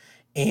ramp,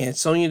 and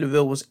Sonya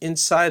Deville was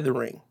inside the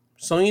ring.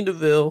 Sonya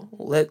Deville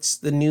lets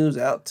the news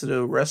out to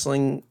the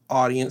wrestling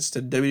audience,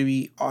 to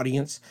WWE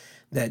audience,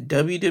 that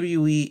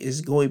WWE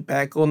is going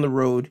back on the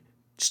road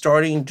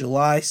starting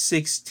July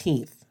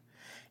 16th.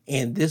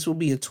 And this will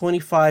be a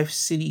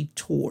 25-city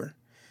tour.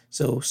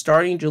 So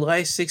starting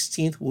July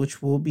 16th,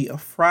 which will be a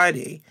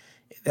Friday,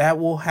 that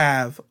will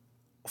have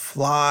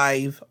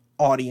live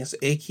audience,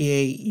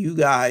 a.k.a. you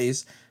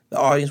guys, the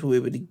audience will be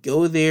able to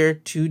go there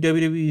to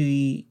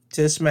WWE,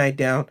 to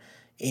SmackDown,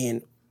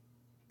 and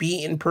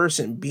be in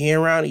person, be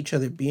around each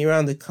other, be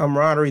around the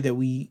camaraderie that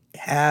we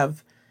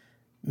have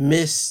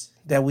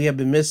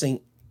been missing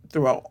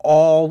throughout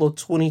all of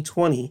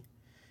 2020,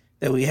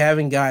 that we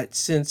haven't got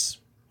since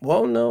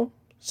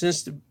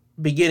the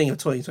beginning of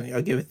 2020.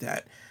 I'll give it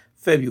that.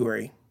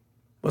 February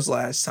was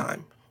last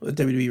time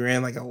WWE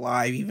ran like a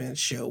live event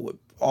show with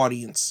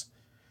audience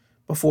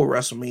before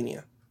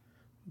WrestleMania.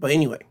 But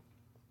anyway,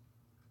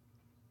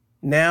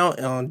 now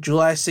on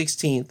July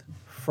 16th,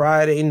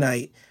 Friday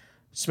night,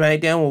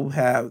 SmackDown will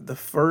have the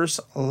first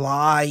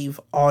live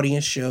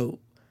audience show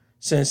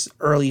since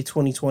early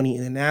 2020.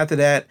 And then after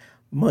that,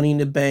 Money in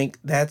the Bank,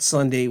 that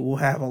Sunday, will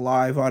have a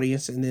live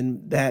audience. And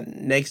then that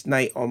next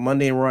night on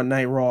Monday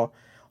Night Raw,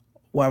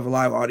 we'll have a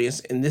live audience.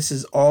 And this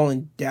is all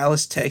in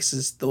Dallas,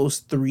 Texas. Those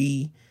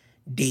 3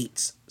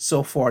 dates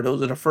so far.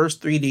 Those are the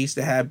first 3 dates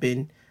that have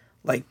been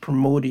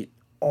promoted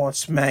on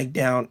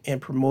SmackDown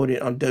and promoted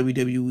on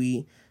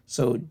WWE.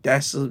 So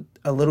that's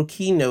a little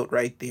keynote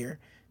right there.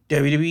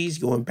 WWE is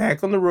going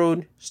back on the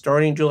road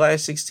starting July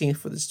 16th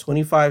for this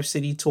 25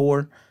 city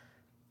tour.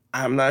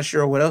 I'm not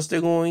sure what else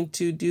they're going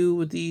to do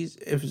with these,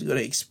 if it's going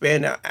to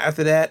expand out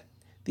after that.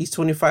 These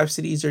 25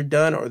 cities are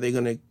done, or they're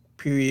going to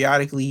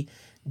periodically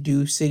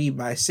do city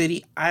by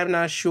city. I'm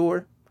not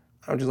sure.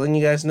 I'm just letting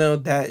you guys know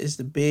that is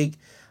the big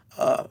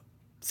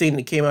thing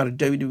that came out of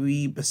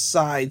WWE,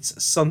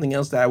 besides something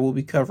else that I will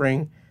be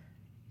covering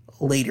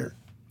later.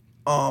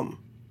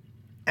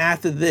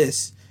 After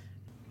this,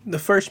 the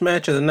first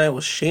match of the night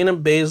was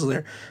Shayna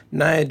Baszler,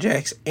 Nia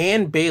Jax,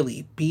 and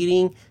Bayley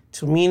beating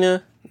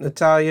Tamina,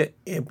 Natalya,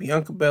 and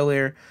Bianca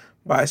Belair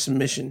by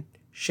submission.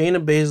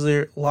 Shayna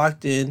Baszler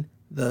locked in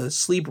the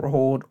sleeper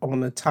hold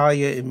on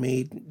Natalya and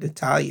made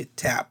Natalya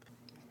tap.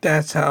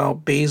 That's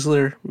how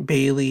Baszler,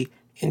 Bayley,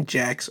 and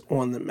Jax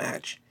won the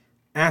match.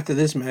 After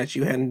this match,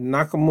 you had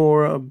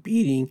Nakamura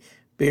beating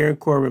Baron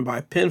Corbin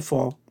by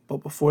pinfall,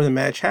 but before the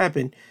match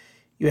happened,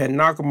 you had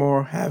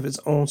Nakamura have his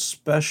own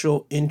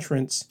special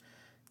entrance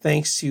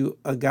thanks to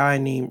a guy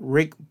named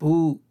Rick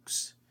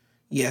Boogs.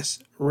 Yes,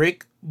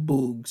 Rick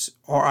Boogs,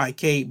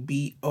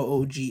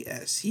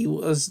 Rikboogs. He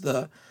was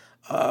the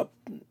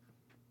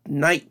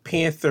Night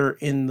Panther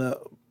in the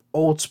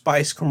Old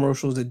Spice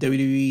commercials that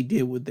WWE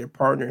did with their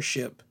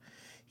partnership.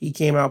 He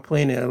came out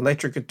playing an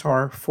electric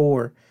guitar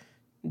for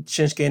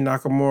Shinsuke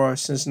Nakamura,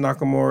 since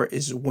Nakamura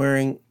is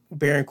wearing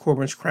Baron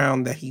Corbin's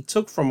crown that he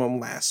took from him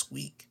last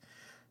week.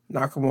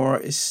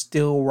 Nakamura is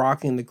still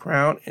rocking the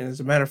crown, and as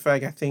a matter of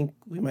fact, I think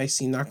we might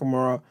see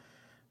Nakamura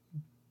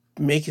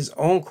make his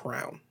own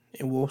crown,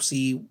 and we'll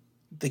see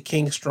the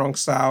King Strong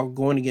Style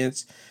going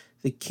against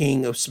the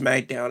King of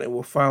SmackDown, and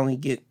we'll finally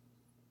get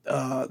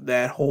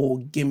that whole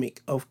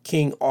gimmick of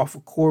King off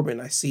of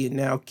Corbin. I see it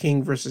now,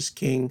 King versus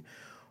King.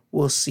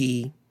 We'll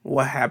see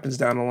what happens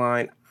down the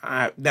line.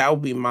 That will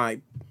be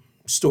my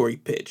story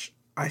pitch.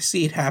 I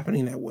see it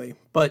happening that way,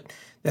 but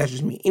that's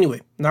just me.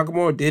 Anyway,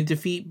 Nakamura did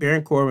defeat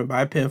Baron Corbin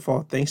by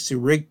pinfall thanks to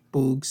Rick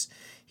Boogs.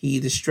 He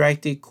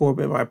distracted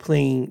Corbin by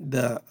playing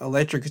the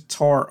electric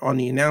guitar on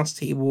the announce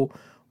table,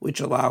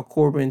 which allowed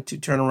Corbin to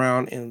turn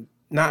around and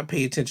not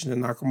pay attention to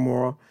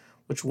Nakamura,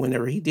 which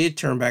whenever he did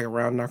turn back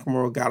around,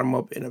 Nakamura got him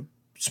up in a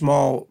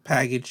small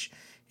package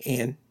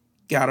and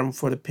got him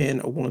for the pin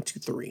of 1, 2,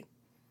 3.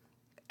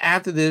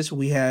 After this,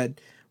 we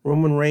had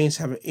Roman Reigns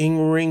have an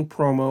in-ring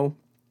promo,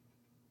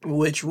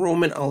 which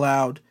Roman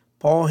allowed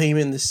Paul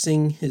Heyman to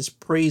sing his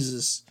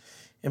praises.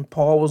 And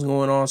Paul was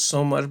going on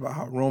so much about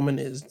how Roman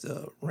is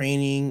the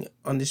reigning,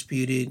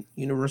 undisputed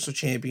Universal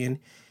Champion.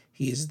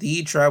 He is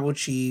the Tribal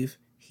Chief.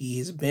 He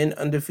has been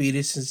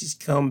undefeated since he's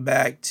come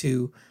back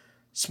to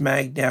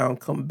SmackDown,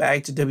 come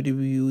back to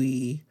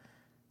WWE,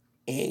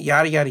 and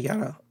yada, yada,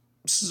 yada.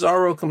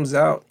 Cesaro comes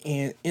out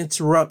and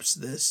interrupts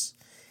this.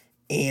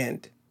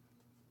 And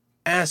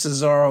as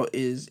Cesaro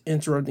is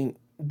interrupting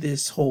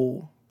this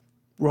whole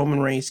Roman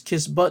Reigns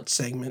kiss butt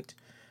segment,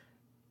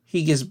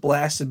 he gets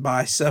blasted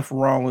by Seth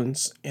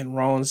Rollins, and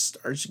Rollins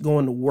starts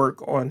going to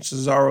work on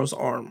Cesaro's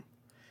arm.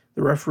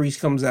 The referees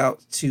comes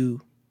out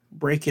to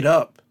break it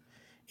up,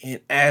 and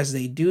as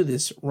they do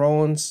this,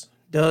 Rollins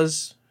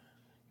does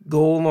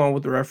go along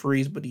with the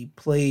referees, but he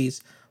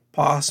plays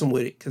possum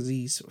with it because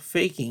he's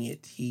faking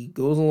it. He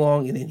goes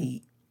along and then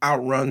he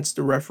outruns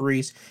the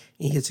referees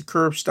and he hits a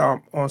curb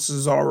stomp on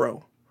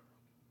Cesaro.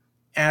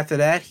 After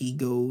that, he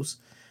goes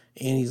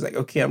and he's like,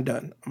 okay, I'm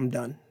done.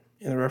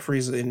 And the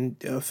referees and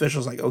the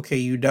officials like, okay,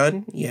 you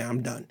done? Yeah,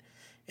 I'm done.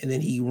 And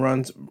then he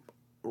runs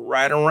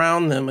right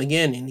around them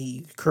again and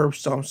he curb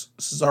stomps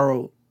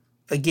Cesaro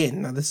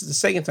again. Now, this is the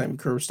second time he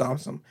curb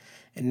stomps him.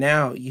 And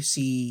now you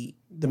see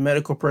the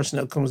medical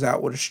personnel comes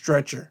out with a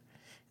stretcher.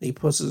 And he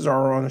puts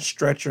Cesaro on a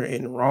stretcher,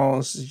 and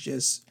Rollins is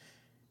just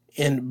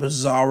in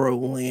bizarro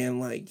land.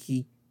 Like,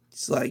 he's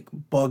like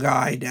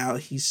bug-eyed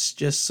out. He's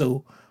just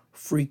so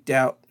freaked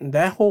out. And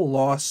that whole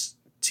loss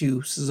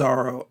to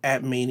Cesaro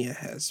at Mania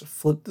has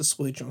flipped the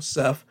switch on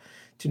Seth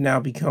to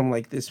now become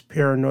like this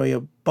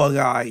paranoia,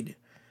 bug-eyed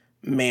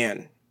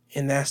man.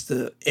 And that's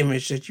the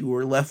image that you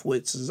were left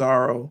with,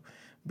 Cesaro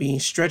being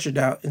stretchered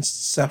out and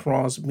Seth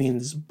Rollins being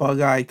this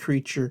bug-eyed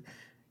creature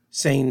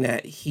saying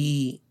that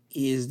he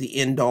is the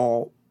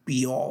end-all,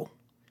 be-all.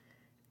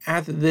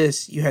 After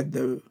this, you had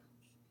the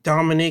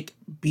Dominic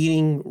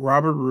beating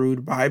Robert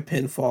Roode by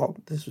pinfall.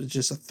 This was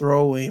just a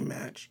throwaway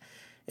match.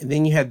 And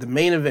then you had the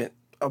main event.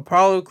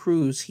 Apollo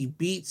Crews, he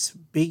beats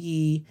Big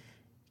E,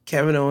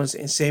 Kevin Owens,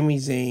 and Sami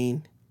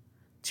Zayn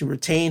to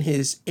retain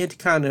his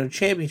Intercontinental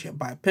Championship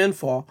by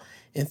pinfall.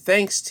 And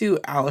thanks to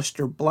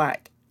Aleister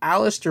Black.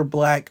 Aleister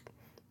Black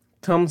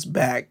comes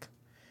back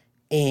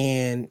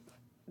and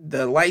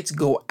the lights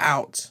go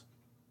out.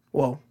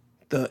 Well,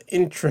 the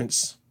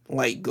entrance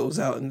light goes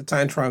out and the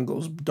Titantron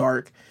goes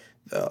dark.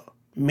 The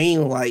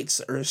main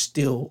lights are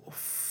still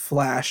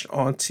flashed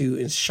onto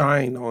and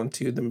shine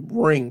onto the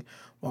ring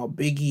while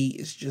Big E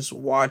is just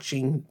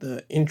watching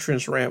the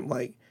entrance ramp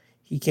like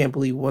he can't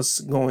believe what's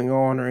going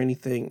on or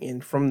anything.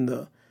 And from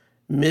the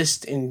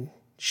mist and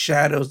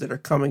shadows that are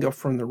coming up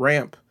from the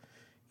ramp,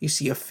 you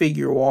see a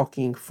figure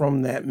walking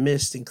from that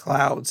mist and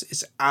clouds.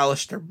 It's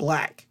Aleister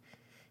Black.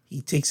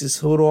 He takes his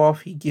hood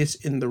off. He gets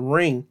in the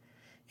ring.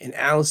 And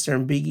Aleister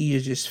and Big E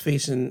is just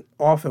facing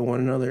off at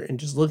one another and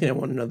just looking at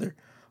one another.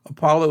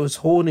 Apollo is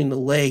holding the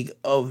leg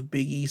of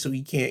Big E so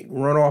he can't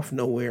run off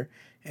nowhere.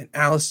 And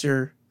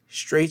Aleister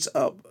straight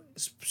up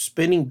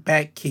spinning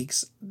back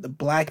kicks the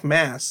Black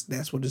Mass.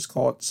 That's what it's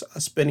called,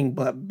 a spinning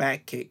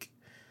back kick.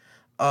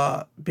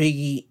 Big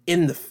E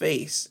in the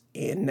face.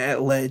 And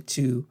that led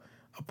to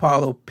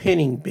Apollo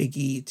pinning Big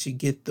E to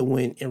get the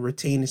win and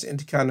retain his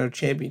Intercontinental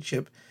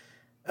Championship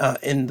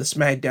in the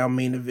SmackDown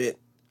main event.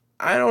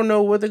 I don't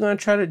know what they're going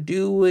to try to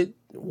do with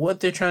what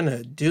they're trying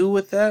to do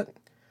with that.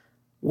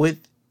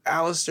 With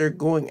Aleister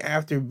going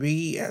after Big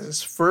E as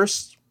his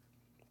first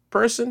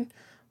person.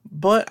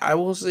 But I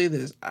will say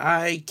this.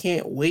 I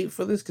can't wait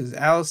for this because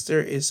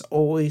Aleister is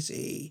always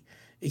a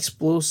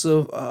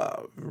explosive,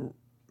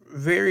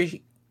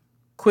 very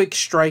quick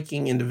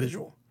striking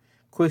individual.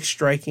 Quick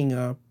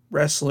striking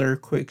wrestler,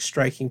 quick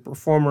striking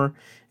performer.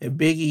 And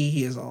Big E,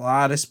 he has a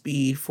lot of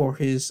speed for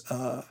his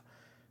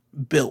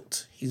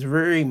built. He's a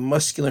very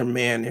muscular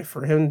man, and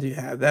for him to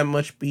have that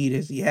much speed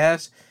as he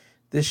has,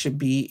 this should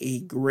be a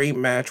great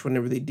match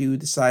whenever they do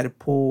decide to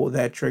pull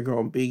that trigger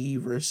on Big E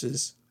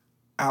versus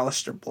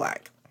Aleister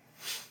Black.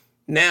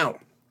 Now,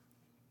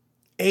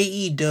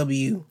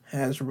 AEW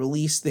has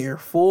released their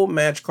full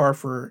match card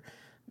for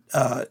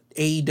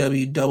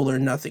AEW Double or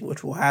Nothing,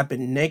 which will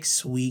happen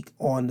next week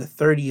on the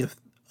 30th,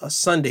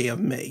 Sunday of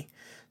May.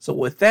 So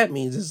what that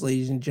means is,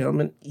 ladies and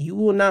gentlemen, you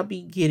will not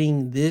be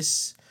getting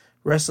this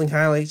Wrestling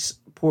Highlights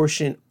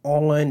portion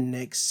on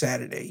next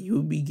Saturday. You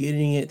will be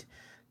getting it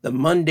the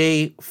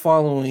Monday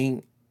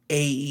following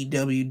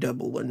AEW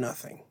Double or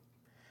Nothing.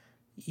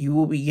 You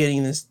will be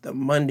getting this the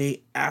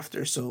Monday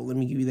after. So let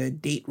me give you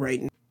that date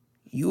right now.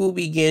 You will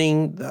be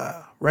getting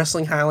the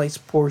Wrestling Highlights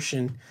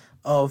portion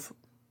of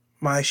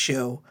my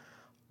show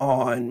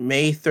on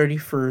May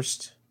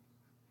 31st.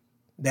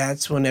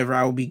 That's whenever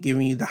I will be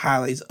giving you the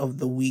highlights of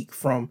the week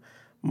from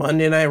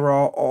Monday Night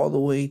Raw all the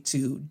way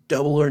to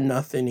Double or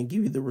Nothing and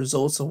give you the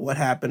results of what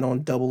happened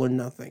on Double or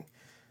Nothing.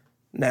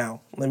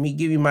 Now, let me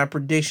give you my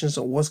predictions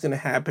on what's going to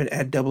happen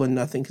at Double or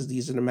Nothing because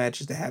these are the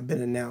matches that have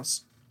been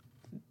announced.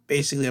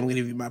 Basically, I'm going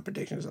to give you my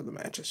predictions of the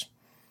matches.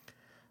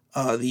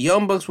 The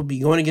Young Bucks will be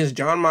going against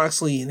Jon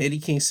Moxley and Eddie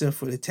Kingston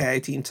for the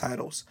tag team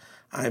titles.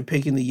 I'm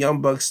picking the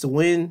Young Bucks to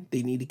win.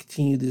 They need to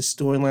continue this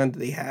storyline that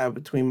they have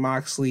between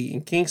Moxley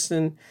and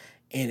Kingston.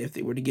 And if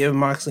they were to give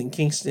Moxley and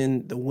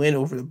Kingston the win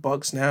over the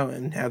Bucks now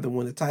and have them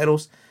win the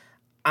titles,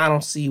 I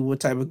don't see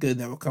what type of good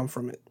that will come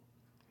from it.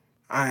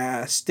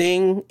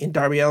 Sting and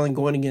Darby Allin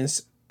going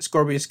against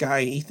Scorpio Sky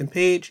and Ethan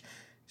Page.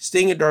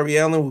 Sting and Darby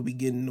Allin will be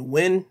getting the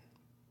win.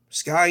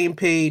 Sky and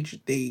Page,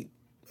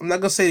 I'm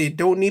not going to say they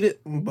don't need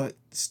it, but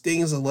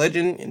Sting is a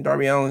legend and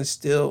Darby Allin is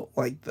still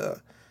like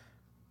the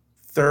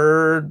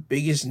third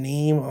biggest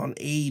name on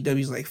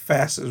AEW's like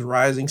fastest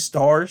rising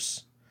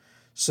stars.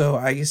 So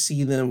I can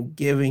see them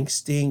giving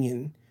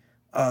Sting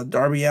and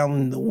Darby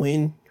Allin the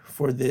win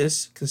for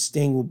this because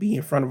Sting will be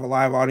in front of a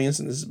live audience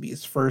and this will be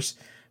his first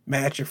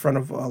match in front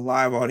of a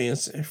live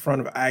audience in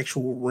front of an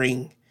actual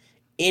ring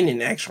in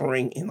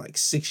like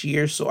 6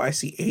 years. So I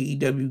see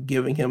AEW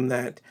giving him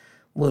that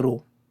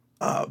little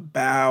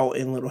bow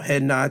and little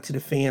head nod to the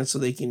fans so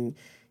they can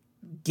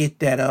get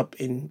that up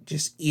and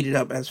just eat it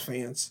up as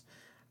fans.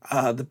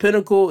 The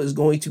Pinnacle is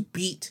going to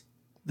beat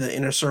the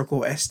Inner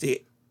Circle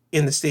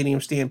in the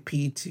Stadium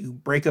Stampede to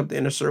break up the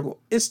Inner Circle.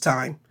 It's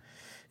time.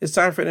 It's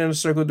time for the Inner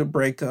Circle to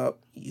break up.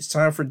 It's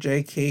time for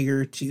Jake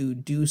Hager to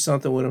do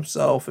something with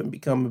himself and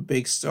become a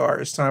big star.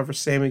 It's time for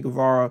Sammy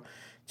Guevara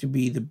to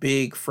be the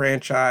big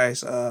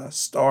franchise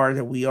star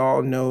that we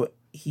all know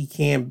he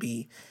can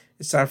be.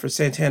 It's time for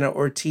Santana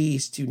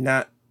Ortiz to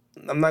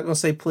I'm not going to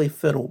say play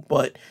fiddle,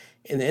 but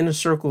in the Inner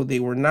Circle, they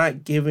were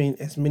not given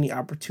as many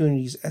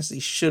opportunities as they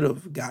should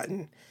have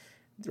gotten.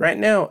 Right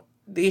now,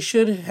 they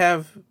should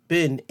have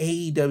been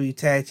AEW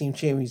Tag Team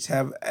Champions,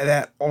 have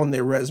that on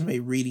their resume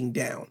reading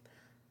down.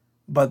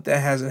 But that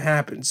hasn't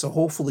happened. So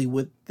hopefully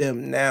with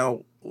them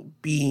now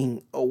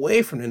being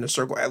away from the Inner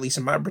Circle, at least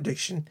in my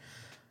prediction,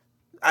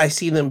 I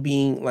see them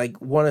being like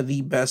one of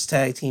the best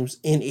tag teams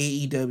in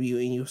AEW,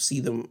 and you'll see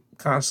them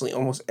constantly,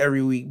 almost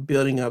every week,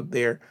 building up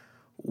their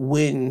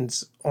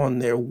wins on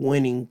their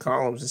winning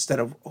columns instead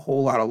of a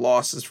whole lot of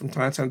losses from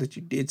time to time that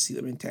you did see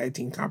them in tag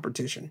team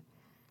competition.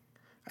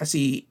 I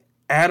see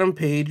Adam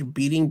Page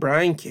beating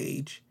Brian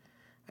Cage.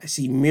 I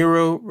see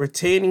Miro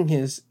retaining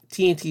his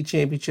TNT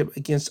Championship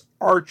against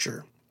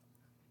Archer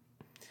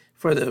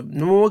for the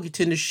number one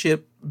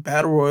contendership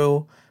battle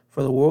royal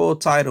for the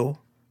world title.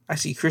 I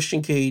see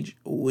Christian Cage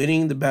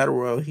winning the battle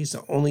royal. He's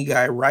the only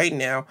guy right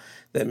now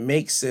that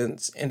makes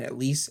sense and at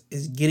least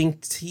is getting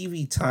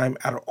TV time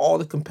out of all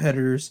the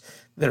competitors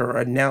that are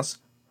announced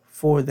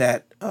for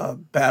that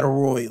battle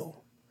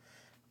royal.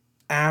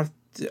 After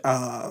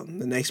the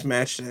next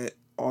match that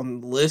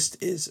on the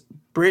list is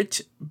Britt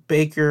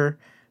Baker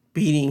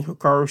beating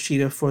Hikaru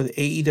Shida for the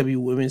AEW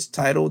Women's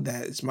title.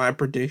 That is my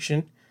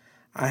prediction.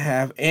 I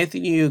have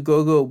Anthony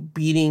Ogogo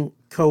beating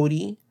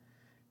Cody.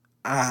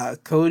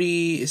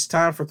 It's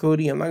time for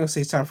Cody. I'm not gonna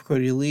say it's time for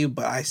Cody to leave,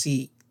 but I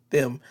see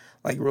them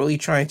like really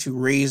trying to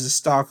raise the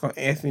stock on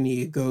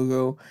Anthony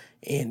Ogogo.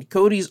 And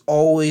Cody's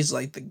always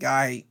like the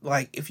guy,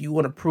 like if you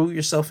want to prove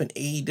yourself in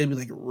AEW,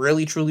 like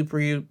really truly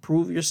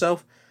prove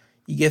yourself,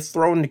 you get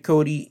thrown to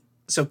Cody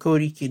so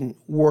Cody can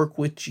work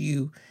with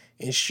you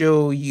and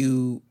show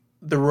you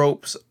the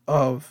ropes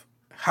of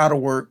how to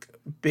work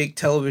big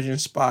television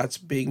spots,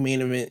 big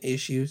main event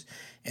issues,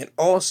 and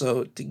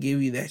also to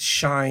give you that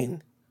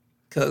shine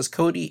because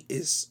Cody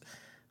is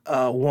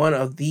one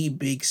of the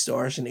big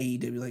stars in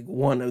AEW, like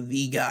one of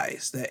the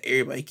guys that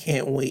everybody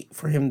can't wait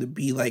for him to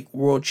be like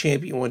world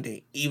champion one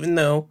day, even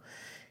though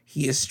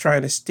he is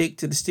trying to stick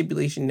to the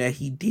stipulation that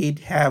he did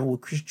have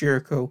with Chris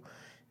Jericho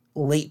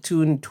late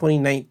to in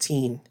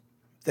 2019,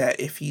 that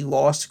if he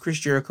lost to Chris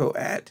Jericho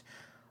at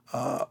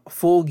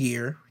Full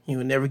Gear, he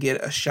would never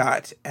get a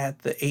shot at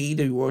the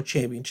AEW World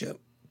Championship.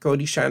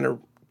 Cody's trying to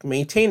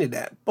maintain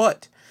that,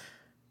 but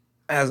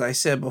as I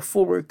said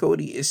before,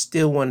 Cody is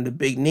still one of the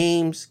big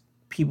names.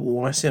 People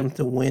want him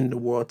to win the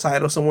world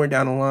title somewhere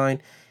down the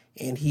line,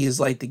 and he is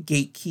like the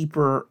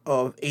gatekeeper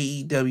of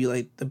AEW,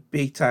 like the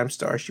big time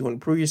stars. You want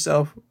to prove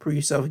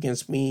yourself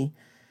against me,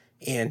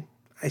 and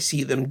I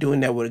see them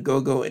doing that with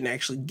Ogogo and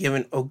actually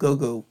giving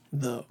Ogogo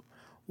the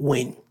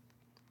win.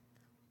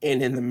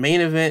 And in the main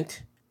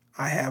event,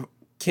 I have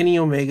Kenny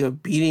Omega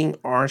beating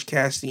Orange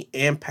Cassidy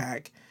and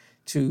Pac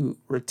to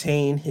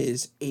retain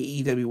his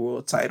AEW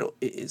World title.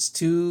 It is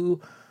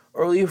too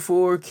early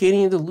for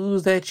Kenny to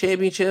lose that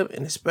championship,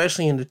 and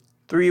especially in the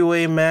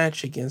three-way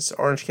match against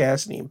Orange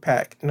Cassidy and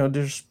Pac. No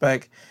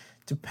disrespect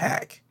to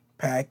Pac.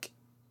 Pac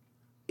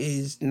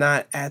is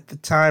not at the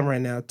time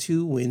right now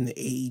to win the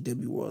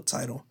AEW World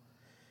title.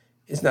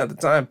 It's not the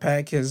time.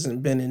 Pac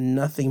hasn't been in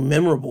nothing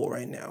memorable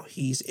right now.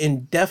 He's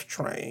in Death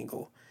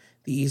Triangle.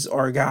 These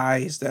are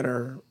guys that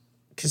are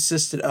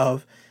consisted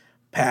of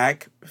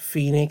Pac,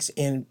 Phoenix,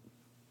 and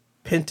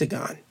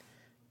Pentagon.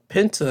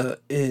 Penta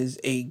is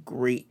a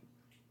great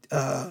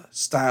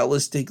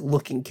stylistic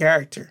looking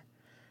character.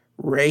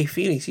 Ray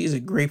Phoenix, he's a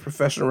great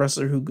professional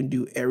wrestler who can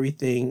do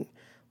everything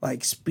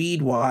like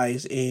speed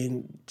wise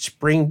and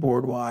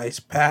springboard wise.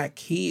 Pac,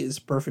 he is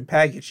a perfect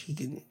package. He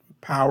can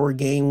power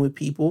game with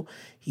people.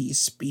 He's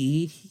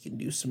speed. He can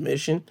do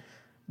submission.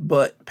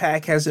 But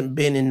Pac hasn't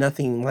been in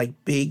nothing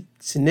like big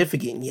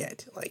significant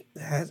yet, like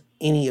has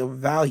any of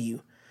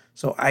value.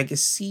 So I can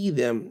see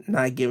them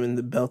not giving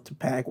the belt to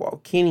Pac, while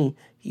Kenny,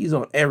 he's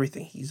on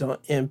everything. He's on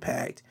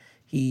Impact.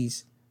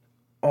 He's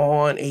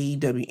on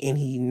AEW, and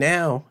he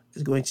now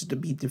is going to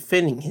be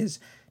defending his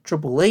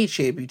AAA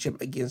championship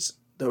against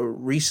the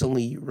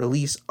recently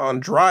released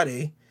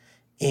Andrade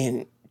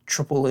in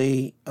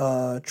AAA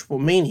Triple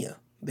Mania.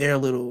 Their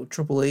little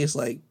AAA is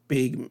like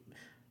big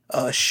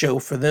show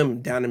for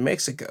them down in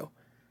Mexico.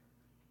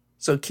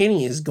 So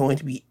Kenny is going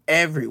to be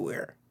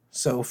everywhere.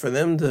 So for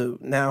them to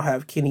now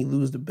have Kenny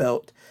lose the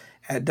belt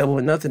at Double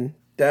or Nothing,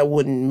 that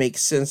wouldn't make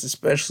sense,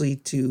 especially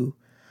to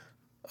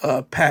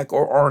Pac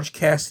or Orange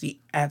Cassidy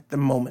at the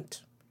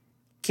moment.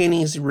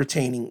 Kenny's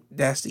retaining.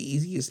 That's the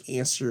easiest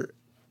answer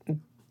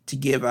to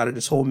give out of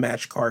this whole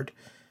match card.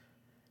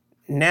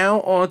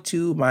 Now on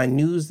to my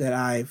news that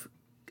I've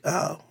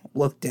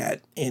looked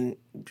at and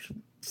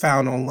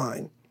found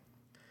online.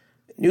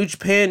 New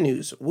Japan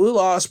news. Will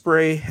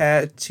Ospreay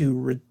had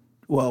to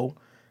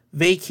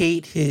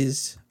vacate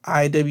his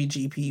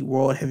IWGP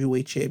World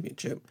Heavyweight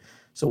Championship.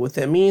 So what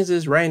that means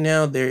is right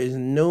now there is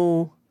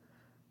no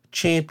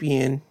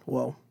champion.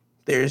 Well,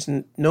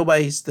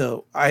 nobody's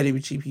the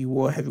IWGP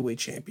World Heavyweight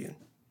Champion.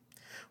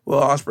 Will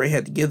Ospreay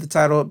had to give the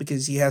title up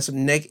because he had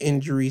some neck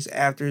injuries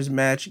after his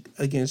match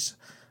against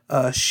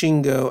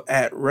Shingo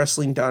at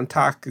Wrestling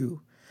Dontaku.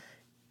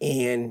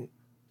 And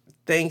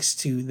thanks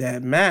to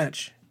that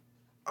match,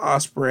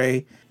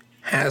 Ospreay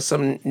has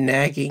some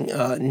nagging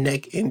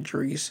neck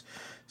injuries.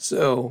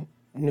 So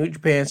New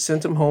Japan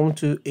sent him home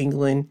to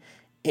England,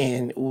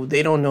 and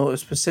they don't know a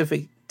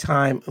specific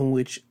time in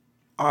which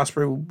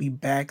Ospreay will be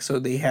back, so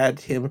they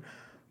had him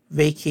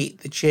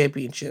vacate the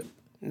championship.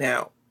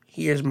 Now,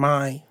 here's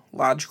my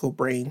logical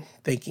brain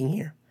thinking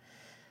here.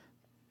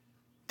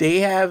 They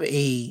have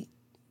a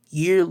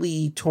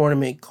yearly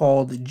tournament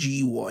called the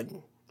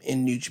G1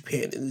 in New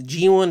Japan. And the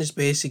G1 is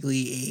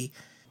basically a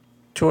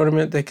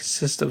tournament that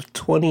consists of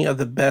 20 of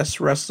the best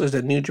wrestlers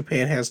that New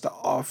Japan has to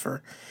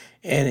offer.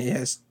 And it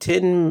has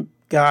 10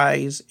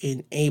 guys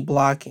in A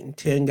block and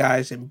 10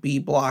 guys in B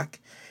block.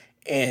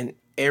 And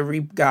every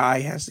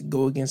guy has to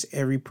go against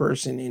every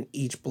person in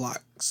each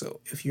block. So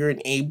if you're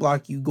in A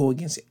block, you go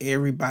against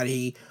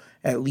everybody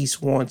at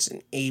least once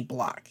in A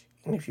block.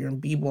 And if you're in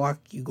B block,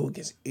 you go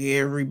against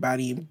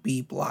everybody in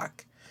B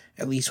block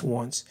at least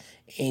once.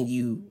 And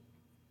you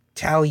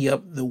tally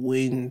up the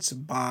wins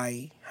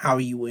by how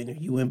you win.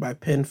 If you win by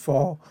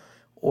pinfall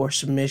or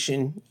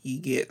submission, you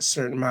get a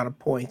certain amount of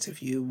points.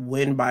 If you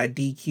win by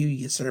DQ, you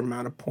get a certain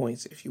amount of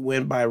points. If you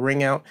win by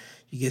ring out,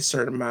 you get a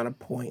certain amount of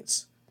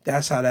points.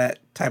 That's how that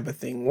type of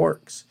thing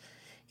works.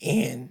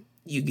 And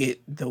you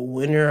get the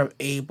winner of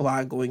A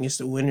block going against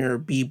the winner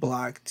of B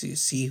block to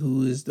see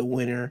who is the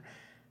winner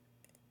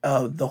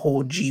of the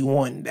whole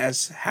G1.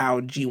 That's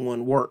how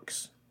G1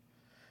 works.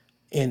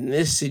 In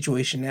this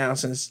situation now,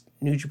 since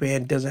New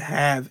Japan doesn't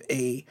have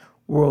a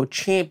world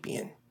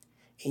champion,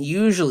 and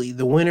usually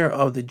the winner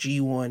of the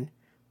G1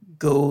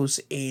 goes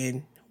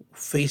and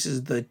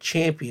faces the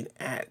champion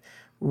at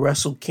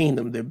Wrestle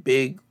Kingdom, their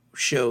big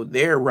show,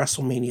 their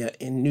WrestleMania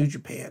in New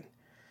Japan.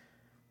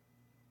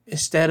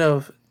 Instead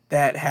of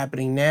that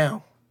happening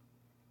now,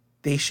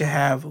 they should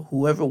have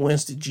whoever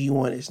wins the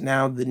G1 is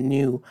now the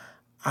new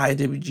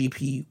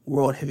IWGP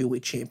World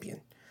Heavyweight Champion.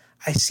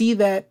 I see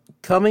that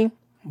coming,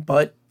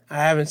 but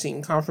I haven't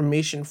seen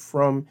confirmation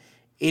from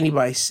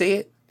anybody say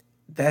it.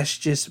 That's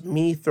just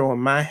me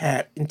throwing my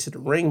hat into the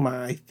ring,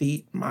 my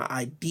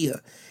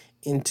idea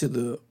into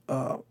the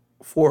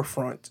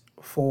forefront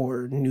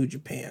for New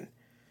Japan.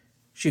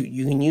 Shoot,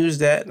 you can use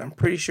that, and I'm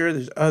pretty sure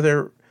there's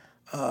other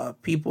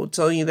people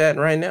telling you that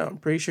right now. I'm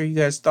pretty sure you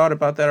guys thought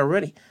about that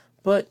already.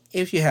 But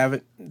if you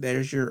haven't,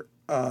 there's your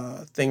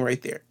thing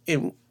right there.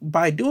 And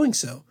by doing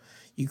so,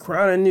 you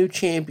crown a new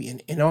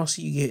champion, and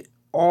also you get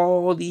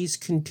all these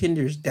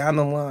contenders down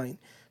the line.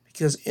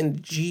 Because in the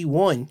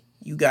G1,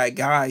 you got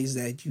guys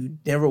that you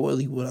never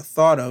really would have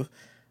thought of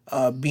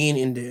being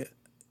in the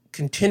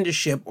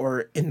contendership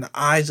or in the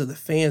eyes of the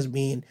fans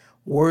being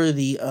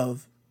worthy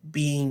of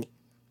being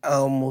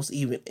almost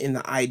even in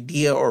the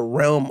idea or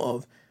realm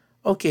of,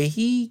 okay,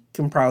 he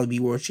can probably be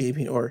world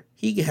champion, or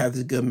he can have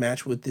this good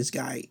match with this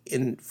guy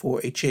in for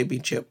a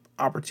championship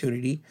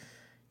opportunity.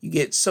 You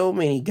get so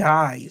many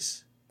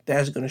guys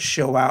that's going to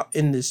show out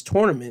in this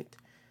tournament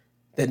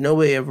that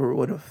nobody ever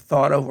would have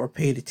thought of or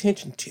paid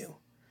attention to.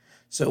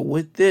 So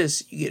with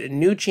this, you get a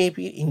new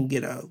champion and you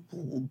get a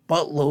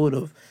buttload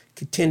of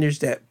contenders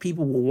that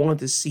people will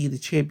want to see the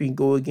champion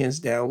go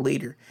against down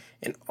later.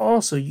 And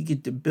also you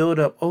get to build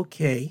up,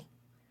 okay,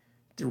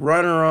 the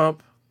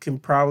runner-up can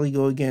probably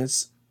go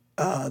against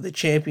the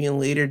champion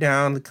later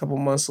down, a couple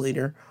months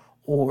later,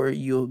 or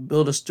you'll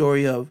build a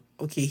story of,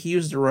 okay,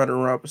 here's the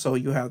runner-up. So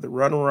you have the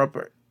runner-up,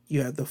 or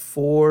you have the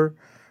 4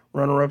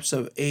 runner-ups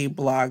of A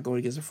block going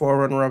against the 4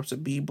 runner-ups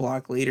of B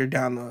block later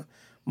down the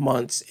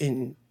months,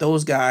 and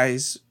those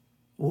guys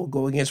will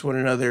go against one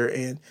another,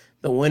 and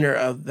the winner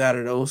of that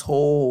or those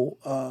whole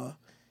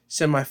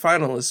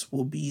semifinalists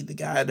will be the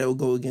guy that will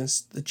go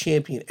against the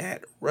champion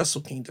at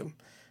Wrestle Kingdom.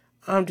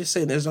 I'm just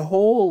saying, there's a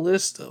whole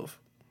list of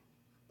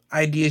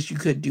ideas you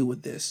could do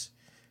with this.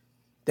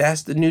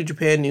 That's the New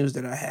Japan news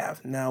that I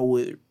have. Now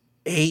with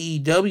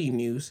AEW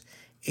news,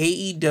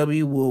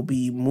 AEW will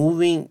be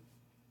moving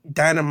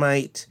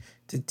Dynamite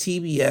to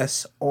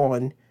TBS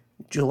on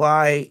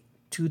July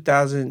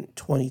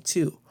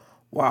 2022,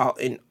 while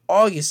in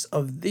August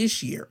of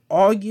this year,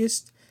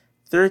 August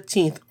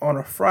 13th on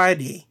a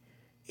Friday,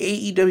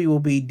 AEW will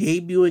be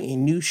debuting a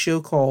new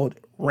show called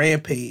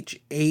Rampage,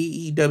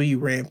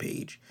 AEW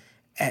Rampage,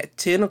 at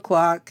 10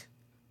 o'clock,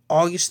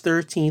 August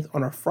 13th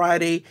on a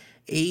Friday.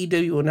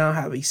 AEW will now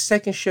have a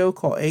second show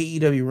called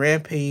AEW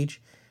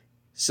Rampage.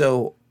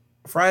 So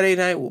Friday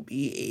night will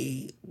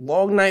be a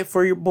long night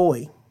for your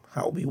boy.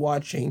 I will be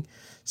watching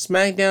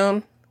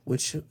SmackDown,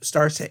 which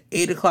starts at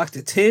 8 o'clock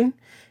to 10.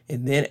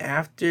 And then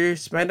after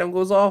SmackDown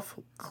goes off,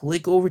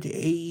 click over to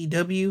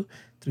AEW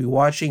to be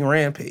watching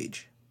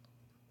Rampage.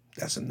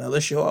 That's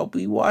another show I'll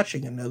be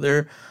watching.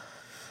 Another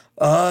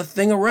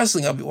thing of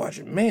wrestling I'll be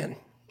watching. Man,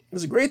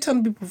 it's a great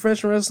time to be a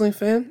professional wrestling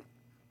fan.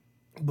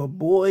 But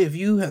boy, if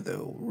you have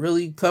to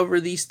really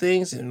cover these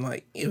things, and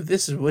like, if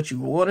this is what you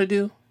want to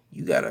do,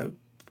 you got to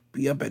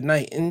be up at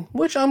night. And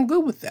which I'm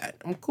good with that.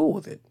 I'm cool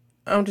with it.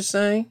 I'm just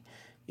saying,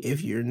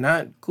 if you're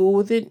not cool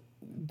with it,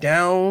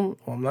 well,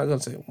 I'm not going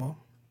to say, well,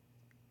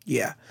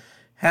 yeah.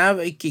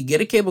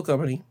 Get a cable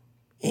company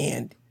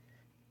and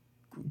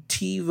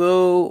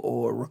TiVo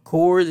or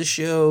record the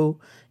show,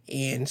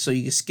 and so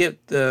you can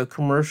skip the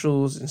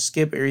commercials and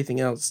skip everything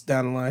else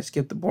down the line,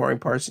 skip the boring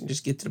parts and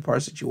just get to the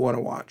parts that you want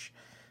to watch.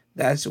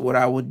 That's what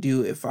I would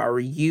do if I were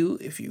you,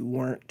 if you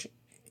weren't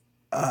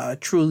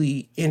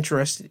truly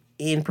interested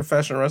in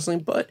professional wrestling.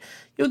 But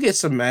you'll get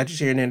some matches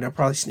here and there that'll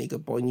probably sneak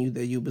up on you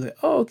that you'll be like,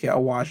 oh, okay,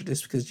 I'll watch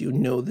this because you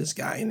know this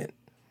guy in it.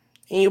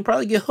 And you'll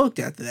probably get hooked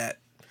after that.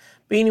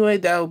 But anyway,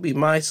 that would be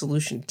my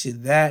solution to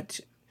that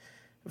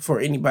for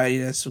anybody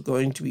that's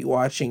going to be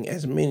watching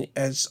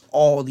as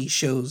all these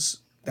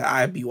shows that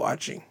I'd be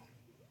watching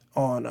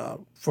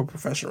on for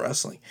professional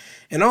wrestling.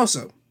 And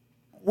also,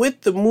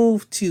 with the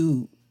move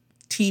to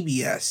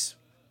TBS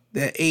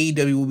that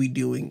AEW will be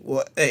doing,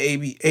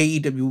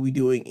 AEW will be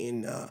doing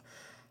in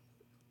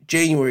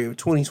January of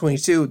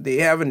 2022, they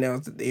have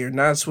announced that they are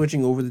not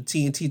switching over the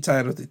TNT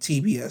title to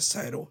TBS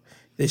title.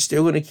 They're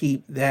still going to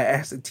keep that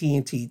as the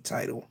TNT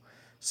title.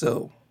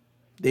 So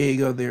there you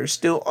go. They're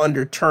still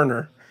under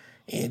Turner,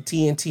 and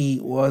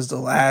TNT was the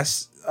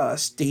last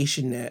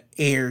station that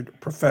aired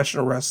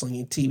professional wrestling,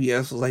 and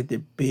TBS was like the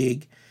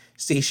big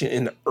station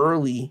in the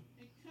early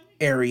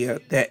area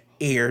that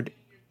aired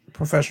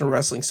professional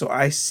wrestling. So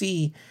I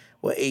see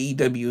what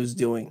AEW is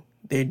doing.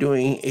 they're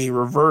doing a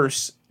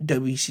reverse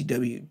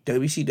WCW.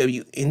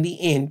 WCW, in the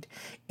end,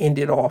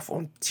 ended off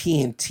on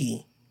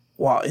TNT,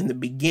 while in the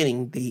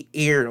beginning, they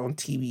aired on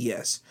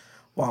TBS.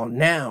 While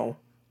now,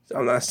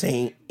 I'm not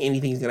saying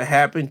anything's going to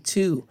happen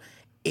to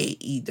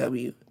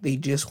AEW. They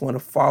just want to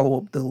follow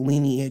up the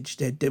lineage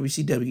that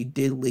WCW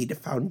did lay the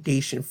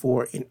foundation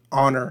for and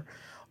honor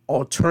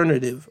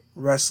alternative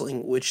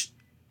wrestling, which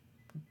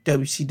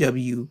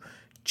WCW,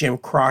 Jim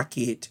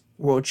Crockett,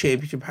 World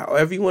Championship,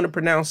 however you want to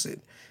pronounce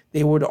it,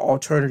 they were the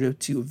alternative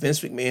to Vince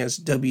McMahon's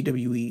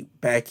WWE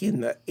back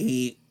in the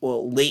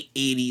late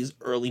 80s,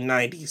 early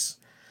 90s.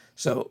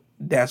 So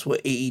that's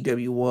what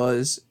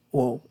AEW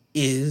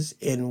is,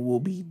 and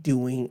will be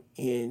doing,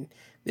 and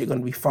they're going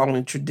to be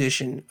following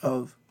tradition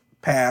of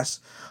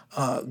past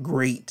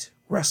great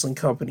wrestling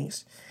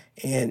companies.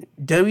 And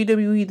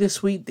WWE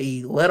this week,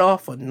 they let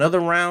off another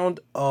round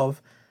of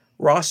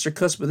roster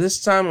cuts, but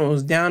this time it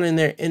was down in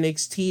their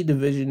NXT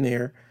division,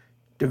 their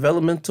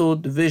developmental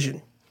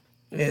division.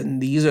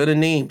 And these are the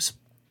names: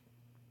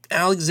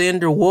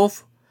 Alexander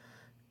Wolf,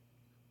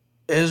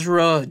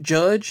 Ezra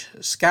Judge,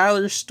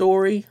 Skylar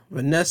Story,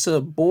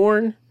 Vanessa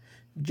Bourne,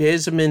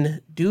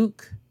 Jasmine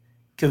Duke,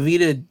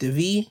 Kavita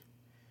Devi,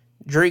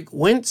 Drake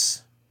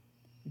Wentz,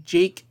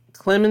 Jake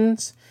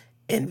Clemens,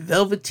 and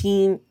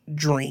Velveteen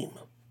Dream.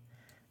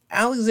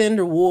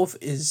 Alexander Wolf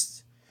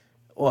is,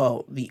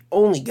 the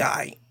only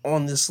guy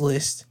on this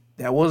list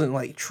that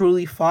wasn't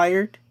truly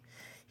fired.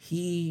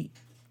 His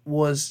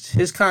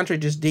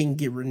contract just didn't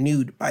get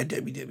renewed by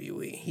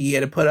WWE. He had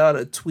to put out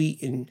a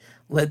tweet and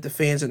let the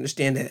fans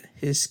understand that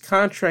his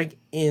contract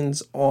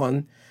ends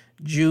on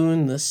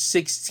June the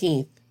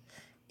 16th,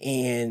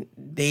 and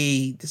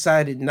they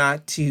decided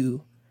not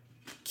to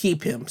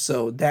keep him.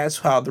 So that's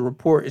how the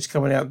report is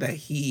coming out, that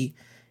he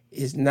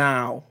is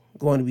now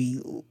going to be,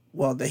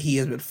 that he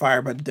has been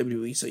fired by the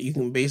WWE. So you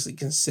can basically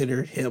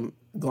consider him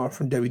gone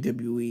from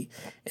WWE.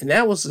 And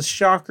that was a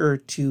shocker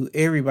to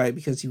everybody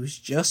because he was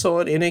just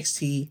on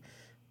NXT.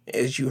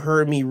 As you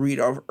heard me read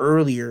off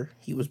earlier,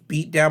 he was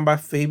beat down by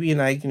Fabian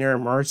Aichner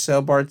and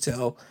Marcel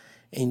Bartel.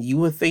 And you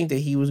would think that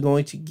he was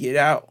going to get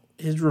out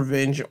his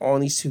revenge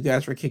on these two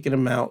guys for kicking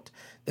him out.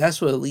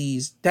 That's what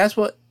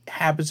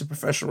happens in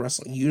professional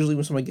wrestling. Usually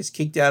when somebody gets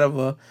kicked out of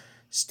a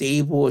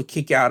stable or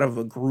kicked out of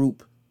a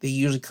group, they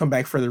usually come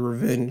back for their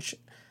revenge.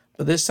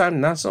 But this time,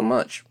 not so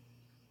much.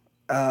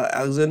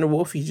 Alexander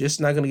Wolf, he's just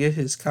not going to get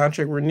his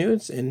contract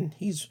renewed, and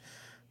he's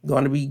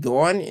going to be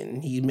gone,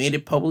 and he made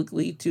it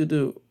publicly to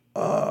the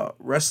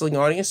wrestling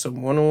audience, so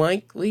more than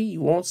likely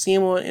you won't see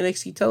him on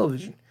NXT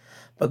television.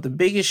 But the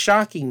biggest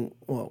shocking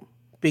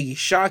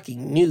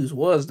news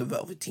was the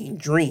Velveteen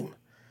Dream.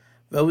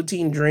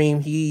 Velveteen Dream,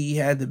 he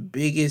had the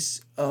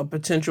biggest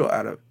potential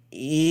out of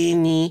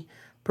any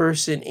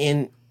person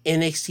in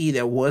NXT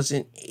that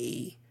wasn't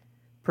a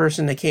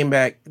person that came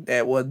back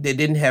that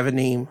didn't have a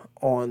name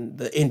on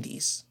the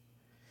indies.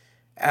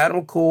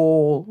 Adam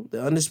Cole,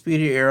 the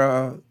Undisputed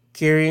Era,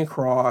 Karrion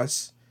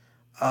Kross,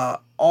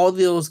 all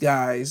those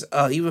guys,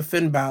 even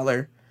Finn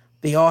Balor,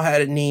 they all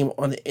had a name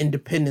on the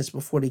independents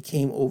before they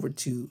came over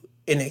to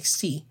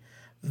NXT.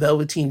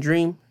 Velveteen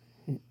Dream,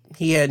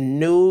 he had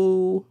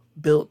no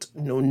built,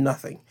 no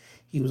nothing.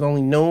 He was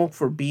only known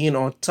for being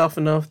on Tough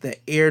Enough that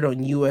aired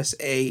on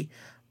USA,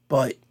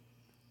 but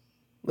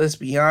let's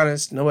be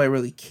honest, nobody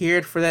really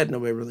cared for that.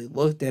 Nobody really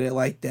looked at it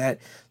like that.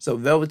 So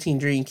Velveteen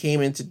Dream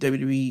came into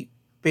WWE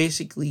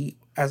basically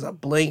as a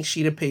blank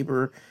sheet of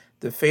paper.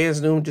 The fans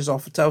knew him just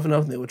off of Tough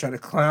Enough, and they would try to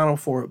clown him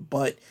for it.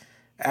 But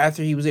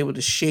after he was able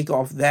to shake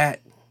off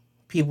that,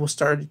 people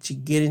started to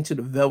get into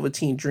the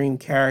Velveteen Dream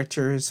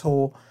character, his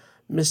whole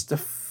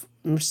mystical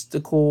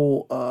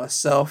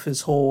self,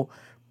 his whole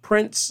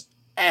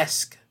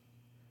Prince-esque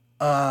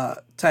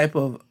type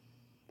of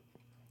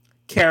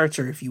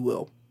character, if you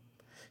will.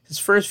 His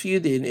first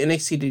feud in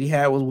NXT that he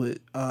had was with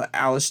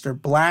Aleister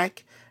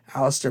Black.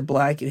 Aleister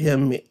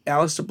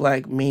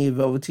Black made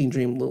Velveteen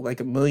Dream look like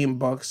 $1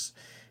 million.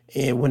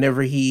 And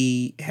whenever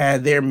he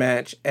had their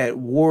match at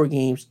War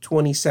Games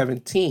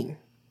 2017,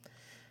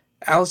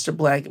 Aleister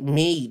Black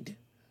made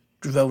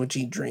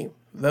Velveteen Dream.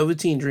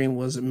 Velveteen Dream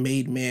was a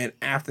made man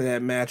after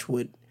that match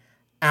with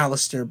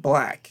Aleister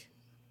Black.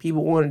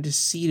 People wanted to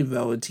see the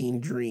Velveteen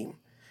Dream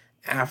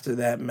after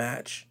that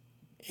match,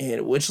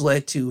 and which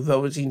led to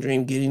Velveteen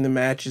Dream getting the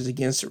matches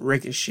against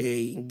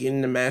Ricochet, and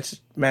getting the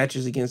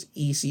matches against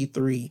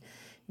EC3,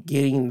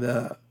 being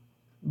a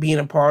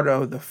part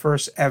of the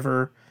first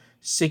ever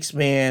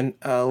 6-man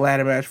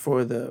ladder match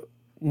for the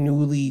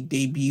newly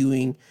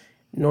debuting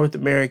North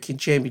American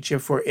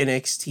Championship for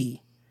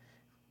NXT,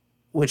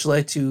 which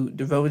led to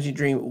the Velveteen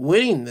Dream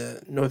winning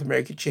the North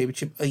American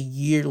Championship a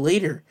year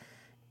later.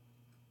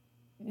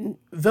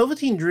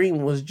 Velveteen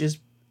Dream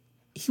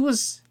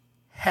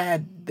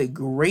had the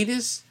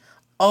greatest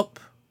up.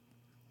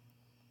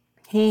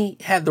 He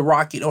had the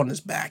rocket on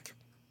his back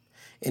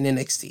in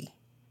NXT.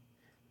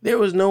 There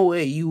was no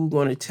way you were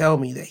going to tell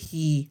me that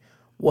he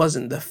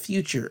wasn't the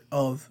future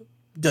of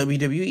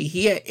WWE.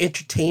 He had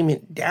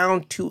entertainment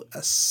down to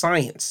a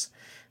science.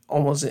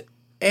 Almost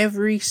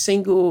every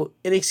single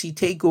NXT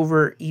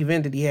TakeOver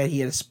event that he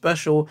had a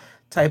special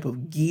type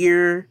of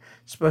gear,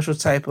 special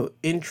type of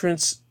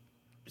entrance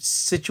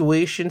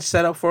situation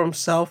set up for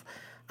himself.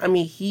 I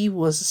mean, he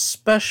was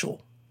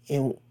special.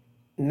 And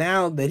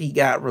now that he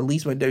got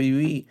released by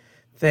WWE,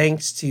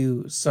 thanks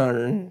to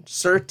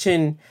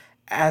certain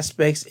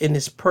aspects in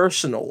his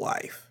personal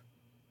life,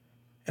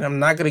 and I'm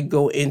not going to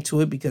go into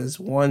it because,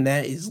 one,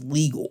 that is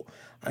legal.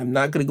 I'm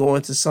not going to go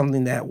into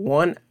something that,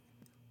 one,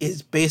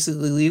 is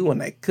basically legal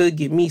and that could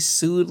get me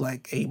sued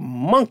like a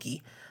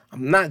monkey.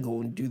 I'm not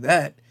going to do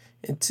that.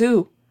 And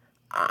two,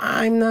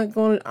 I'm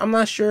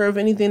not sure if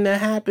anything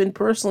that happened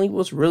personally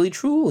was really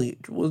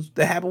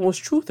was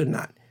truth or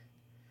not.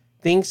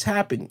 Things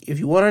happen. If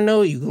you want to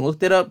know, you can look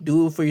that up,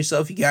 do it for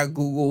yourself. You got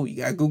Google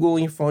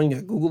on your phone, you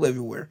got Google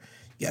everywhere.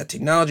 You got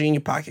technology in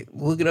your pocket.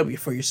 Look it up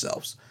for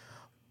yourselves.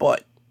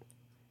 But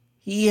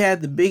he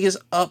had the biggest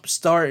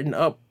upstart and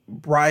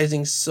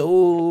uprising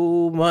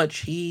so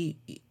much.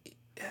 It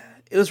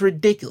was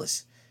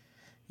ridiculous.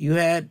 You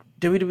had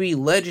WWE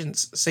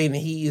legends saying that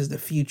he is the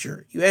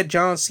future. You had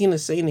John Cena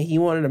saying that he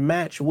wanted a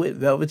match with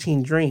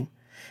Velveteen Dream.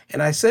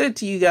 And I said it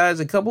to you guys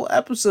a couple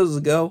episodes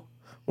ago,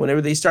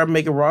 whenever they started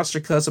making roster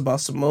cuts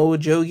about Samoa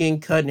Joe getting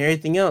cut and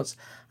everything else.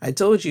 I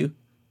told you,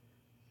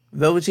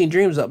 Velveteen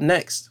Dream's up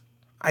next.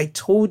 I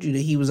told you that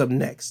he was up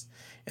next.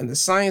 And the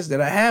science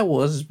that I had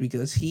was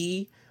because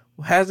he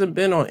hasn't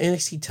been on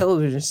NXT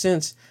television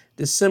since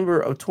December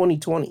of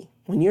 2020.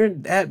 When you're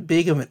that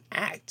big of an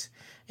act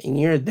and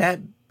you're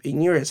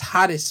as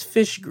hot as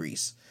fish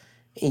grease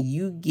and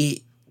you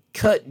get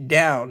cut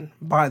down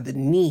by the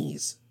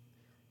knees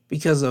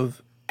because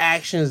of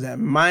actions that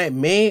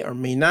may or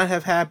may not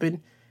have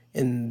happened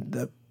in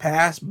the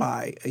past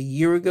by a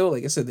year ago.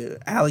 Like I said, there are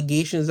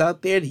allegations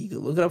out there that you can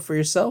look it up for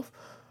yourself.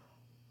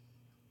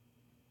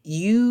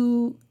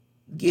 You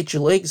get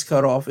your legs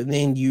cut off and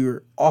then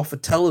you're off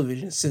of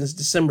television since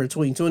December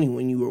 2020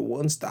 when you were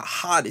once the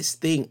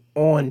hottest thing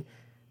on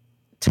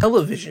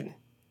television.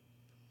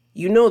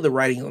 You know the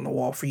writing's on the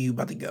wall for you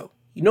about to go.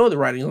 You know the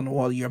writing's on the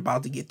wall. You're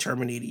about to get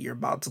terminated. You're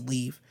about to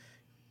leave.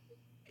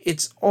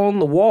 It's on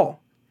the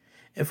wall.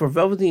 And for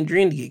Velveteen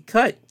Dream to get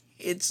cut,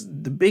 it's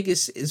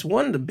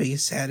one of the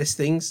biggest, saddest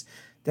things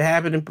that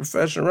happened in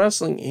professional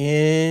wrestling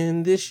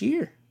in this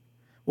year.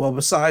 Well,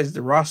 besides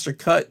the roster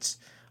cuts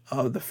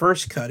of the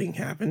first cutting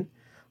happened,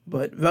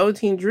 but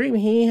Velveteen Dream,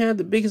 he had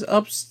the biggest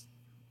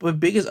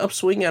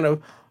upswing out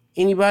of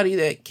anybody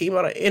that came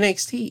out of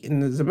NXT.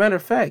 And as a matter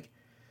of fact,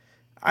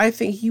 I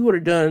think he would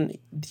have done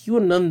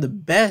the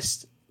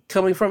best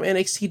coming from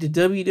NXT to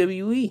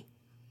WWE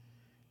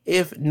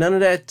if none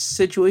of that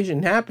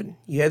situation happened.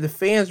 You had the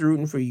fans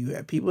rooting for you. You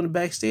had people in the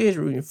backstage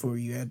rooting for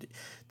you. You had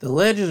the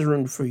legends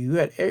rooting for you. You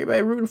had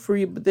everybody rooting for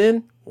you. But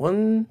then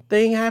one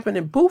thing happened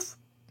and poof,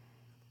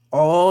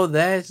 all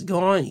that's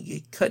gone. You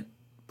get cut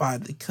by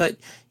the cut.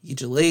 You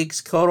get your legs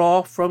cut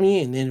off from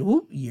you. And then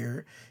whoop,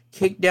 you're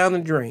kicked down the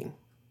drain.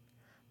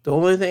 The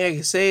only thing I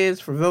can say is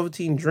for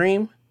Velveteen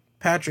Dream,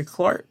 Patrick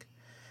Clark,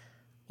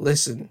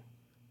 listen,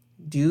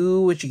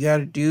 do what you got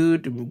to do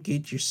to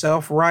get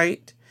yourself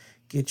right.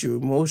 Get your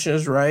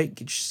emotions right.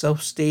 Get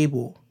yourself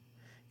stable.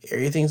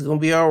 Everything's going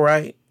to be all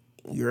right.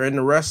 You're in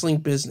the wrestling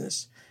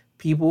business.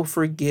 People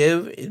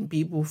forgive and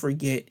people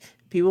forget.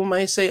 People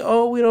might say,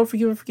 oh, we don't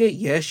forgive and forget.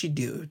 Yes, you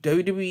do.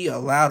 WWE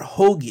allowed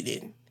Hogan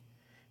in.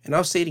 And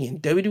I'll say it again.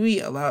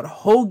 WWE allowed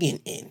Hogan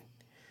in.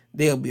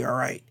 They'll be all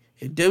right.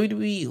 If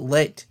WWE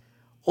let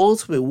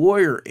Ultimate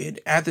Warrior in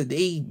after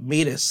they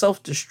made a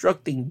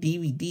self-destructing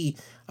DVD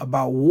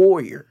about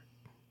Warrior,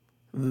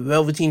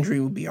 Velveteen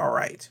Dream will be all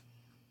right.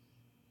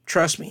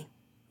 Trust me,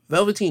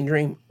 Velveteen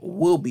Dream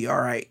will be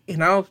all right.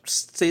 And I'll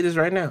say this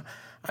right now.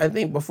 I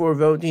think before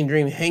Velveteen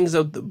Dream hangs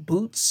up the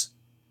boots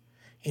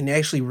and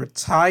actually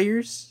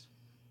retires,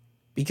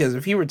 because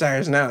if he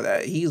retires now,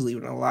 that he's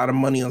leaving a lot of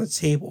money on the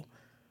table.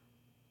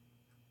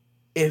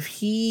 If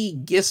he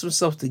gets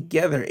himself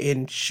together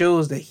and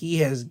shows that he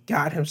has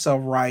got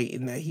himself right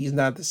and that he's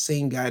not the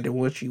same guy than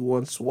what he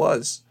once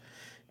was,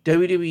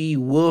 WWE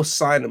will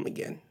sign him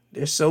again.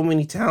 There's so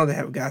many talent that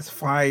have got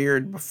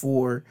fired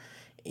before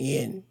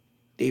and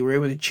they were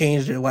able to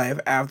change their life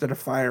after the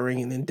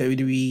firing, and then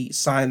WWE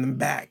signed them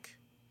back.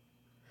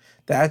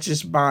 That's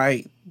just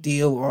my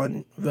deal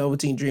on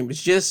Velveteen Dream.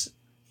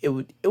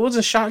 It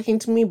wasn't shocking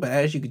to me, but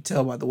as you could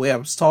tell by the way I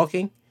was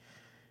talking,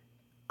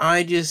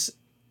 I just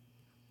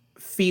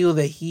feel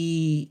that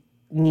he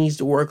needs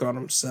to work on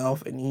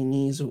himself, and he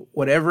needs,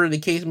 whatever the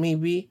case may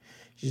be,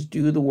 just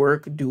do the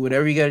work, do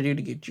whatever you got to do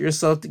to get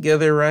yourself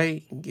together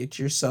right, and get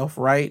yourself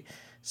right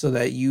so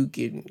that you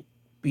can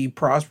be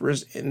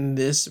prosperous in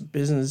this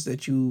business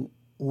that you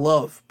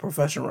love,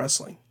 professional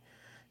wrestling.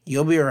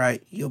 You'll be all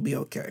right. You'll be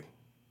okay.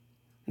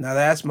 Now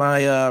that's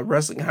my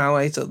wrestling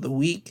highlights of the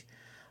week.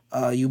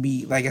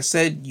 Like I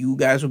said, you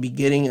guys will be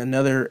getting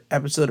another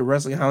episode of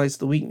Wrestling Highlights of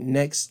the Week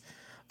next.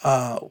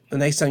 The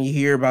next time you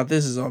hear about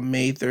this is on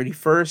May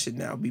 31st, and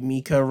that'll be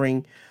me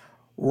covering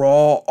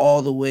Raw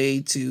all the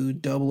way to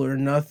Double or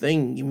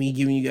Nothing. Me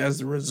giving you guys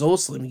the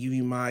results. Let me give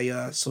you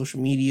my social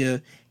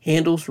media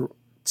handles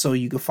So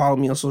you can follow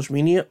me on social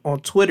media. On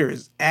Twitter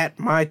is at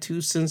My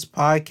Two Cents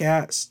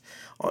Podcast.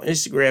 On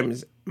Instagram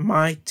is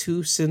My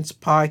Two Cents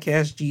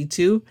Podcast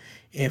G2.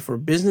 And for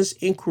business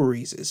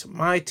inquiries, it's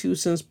My Two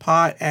Cents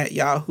Pod at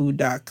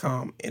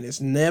yahoo.com. And it's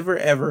never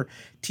ever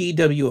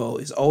TWO.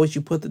 It's always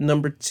you put the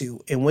number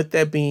 2. And with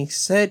that being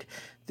said,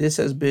 this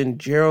has been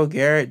Gerald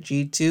Garrett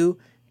G2.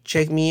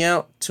 Check me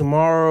out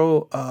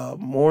tomorrow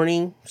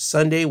morning,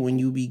 Sunday, when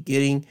you'll be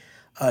getting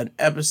an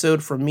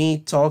episode from me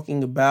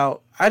talking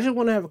about, I just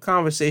want to have a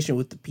conversation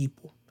with the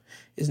people.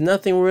 It's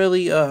nothing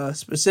really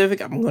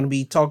specific. I'm going to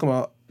be talking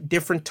about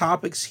different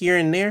topics here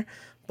and there,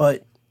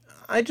 but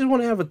I just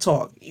want to have a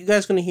talk. You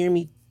guys going to hear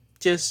me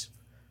just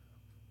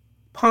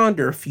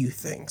ponder a few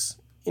things,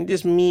 and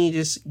just me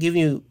just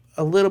giving you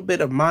a little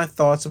bit of my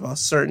thoughts about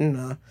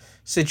certain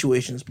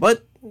situations,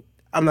 but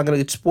I'm not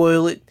going to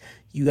spoil it.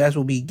 You guys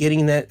will be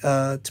getting that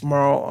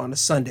tomorrow on a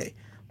Sunday.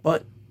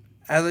 But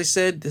as I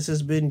said, this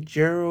has been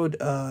Gerald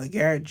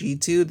Garrett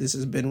G2. This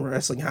has been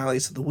Wrestling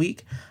Highlights of the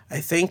Week.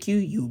 I thank you.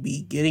 You'll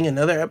be getting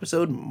another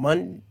episode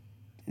May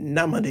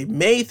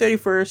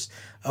 31st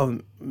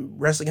of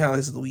Wrestling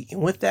Highlights of the Week.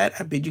 And with that,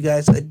 I bid you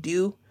guys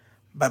adieu.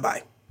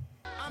 Bye-bye.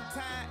 I'm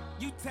tired,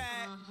 you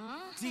tired.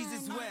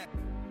 Jesus wept.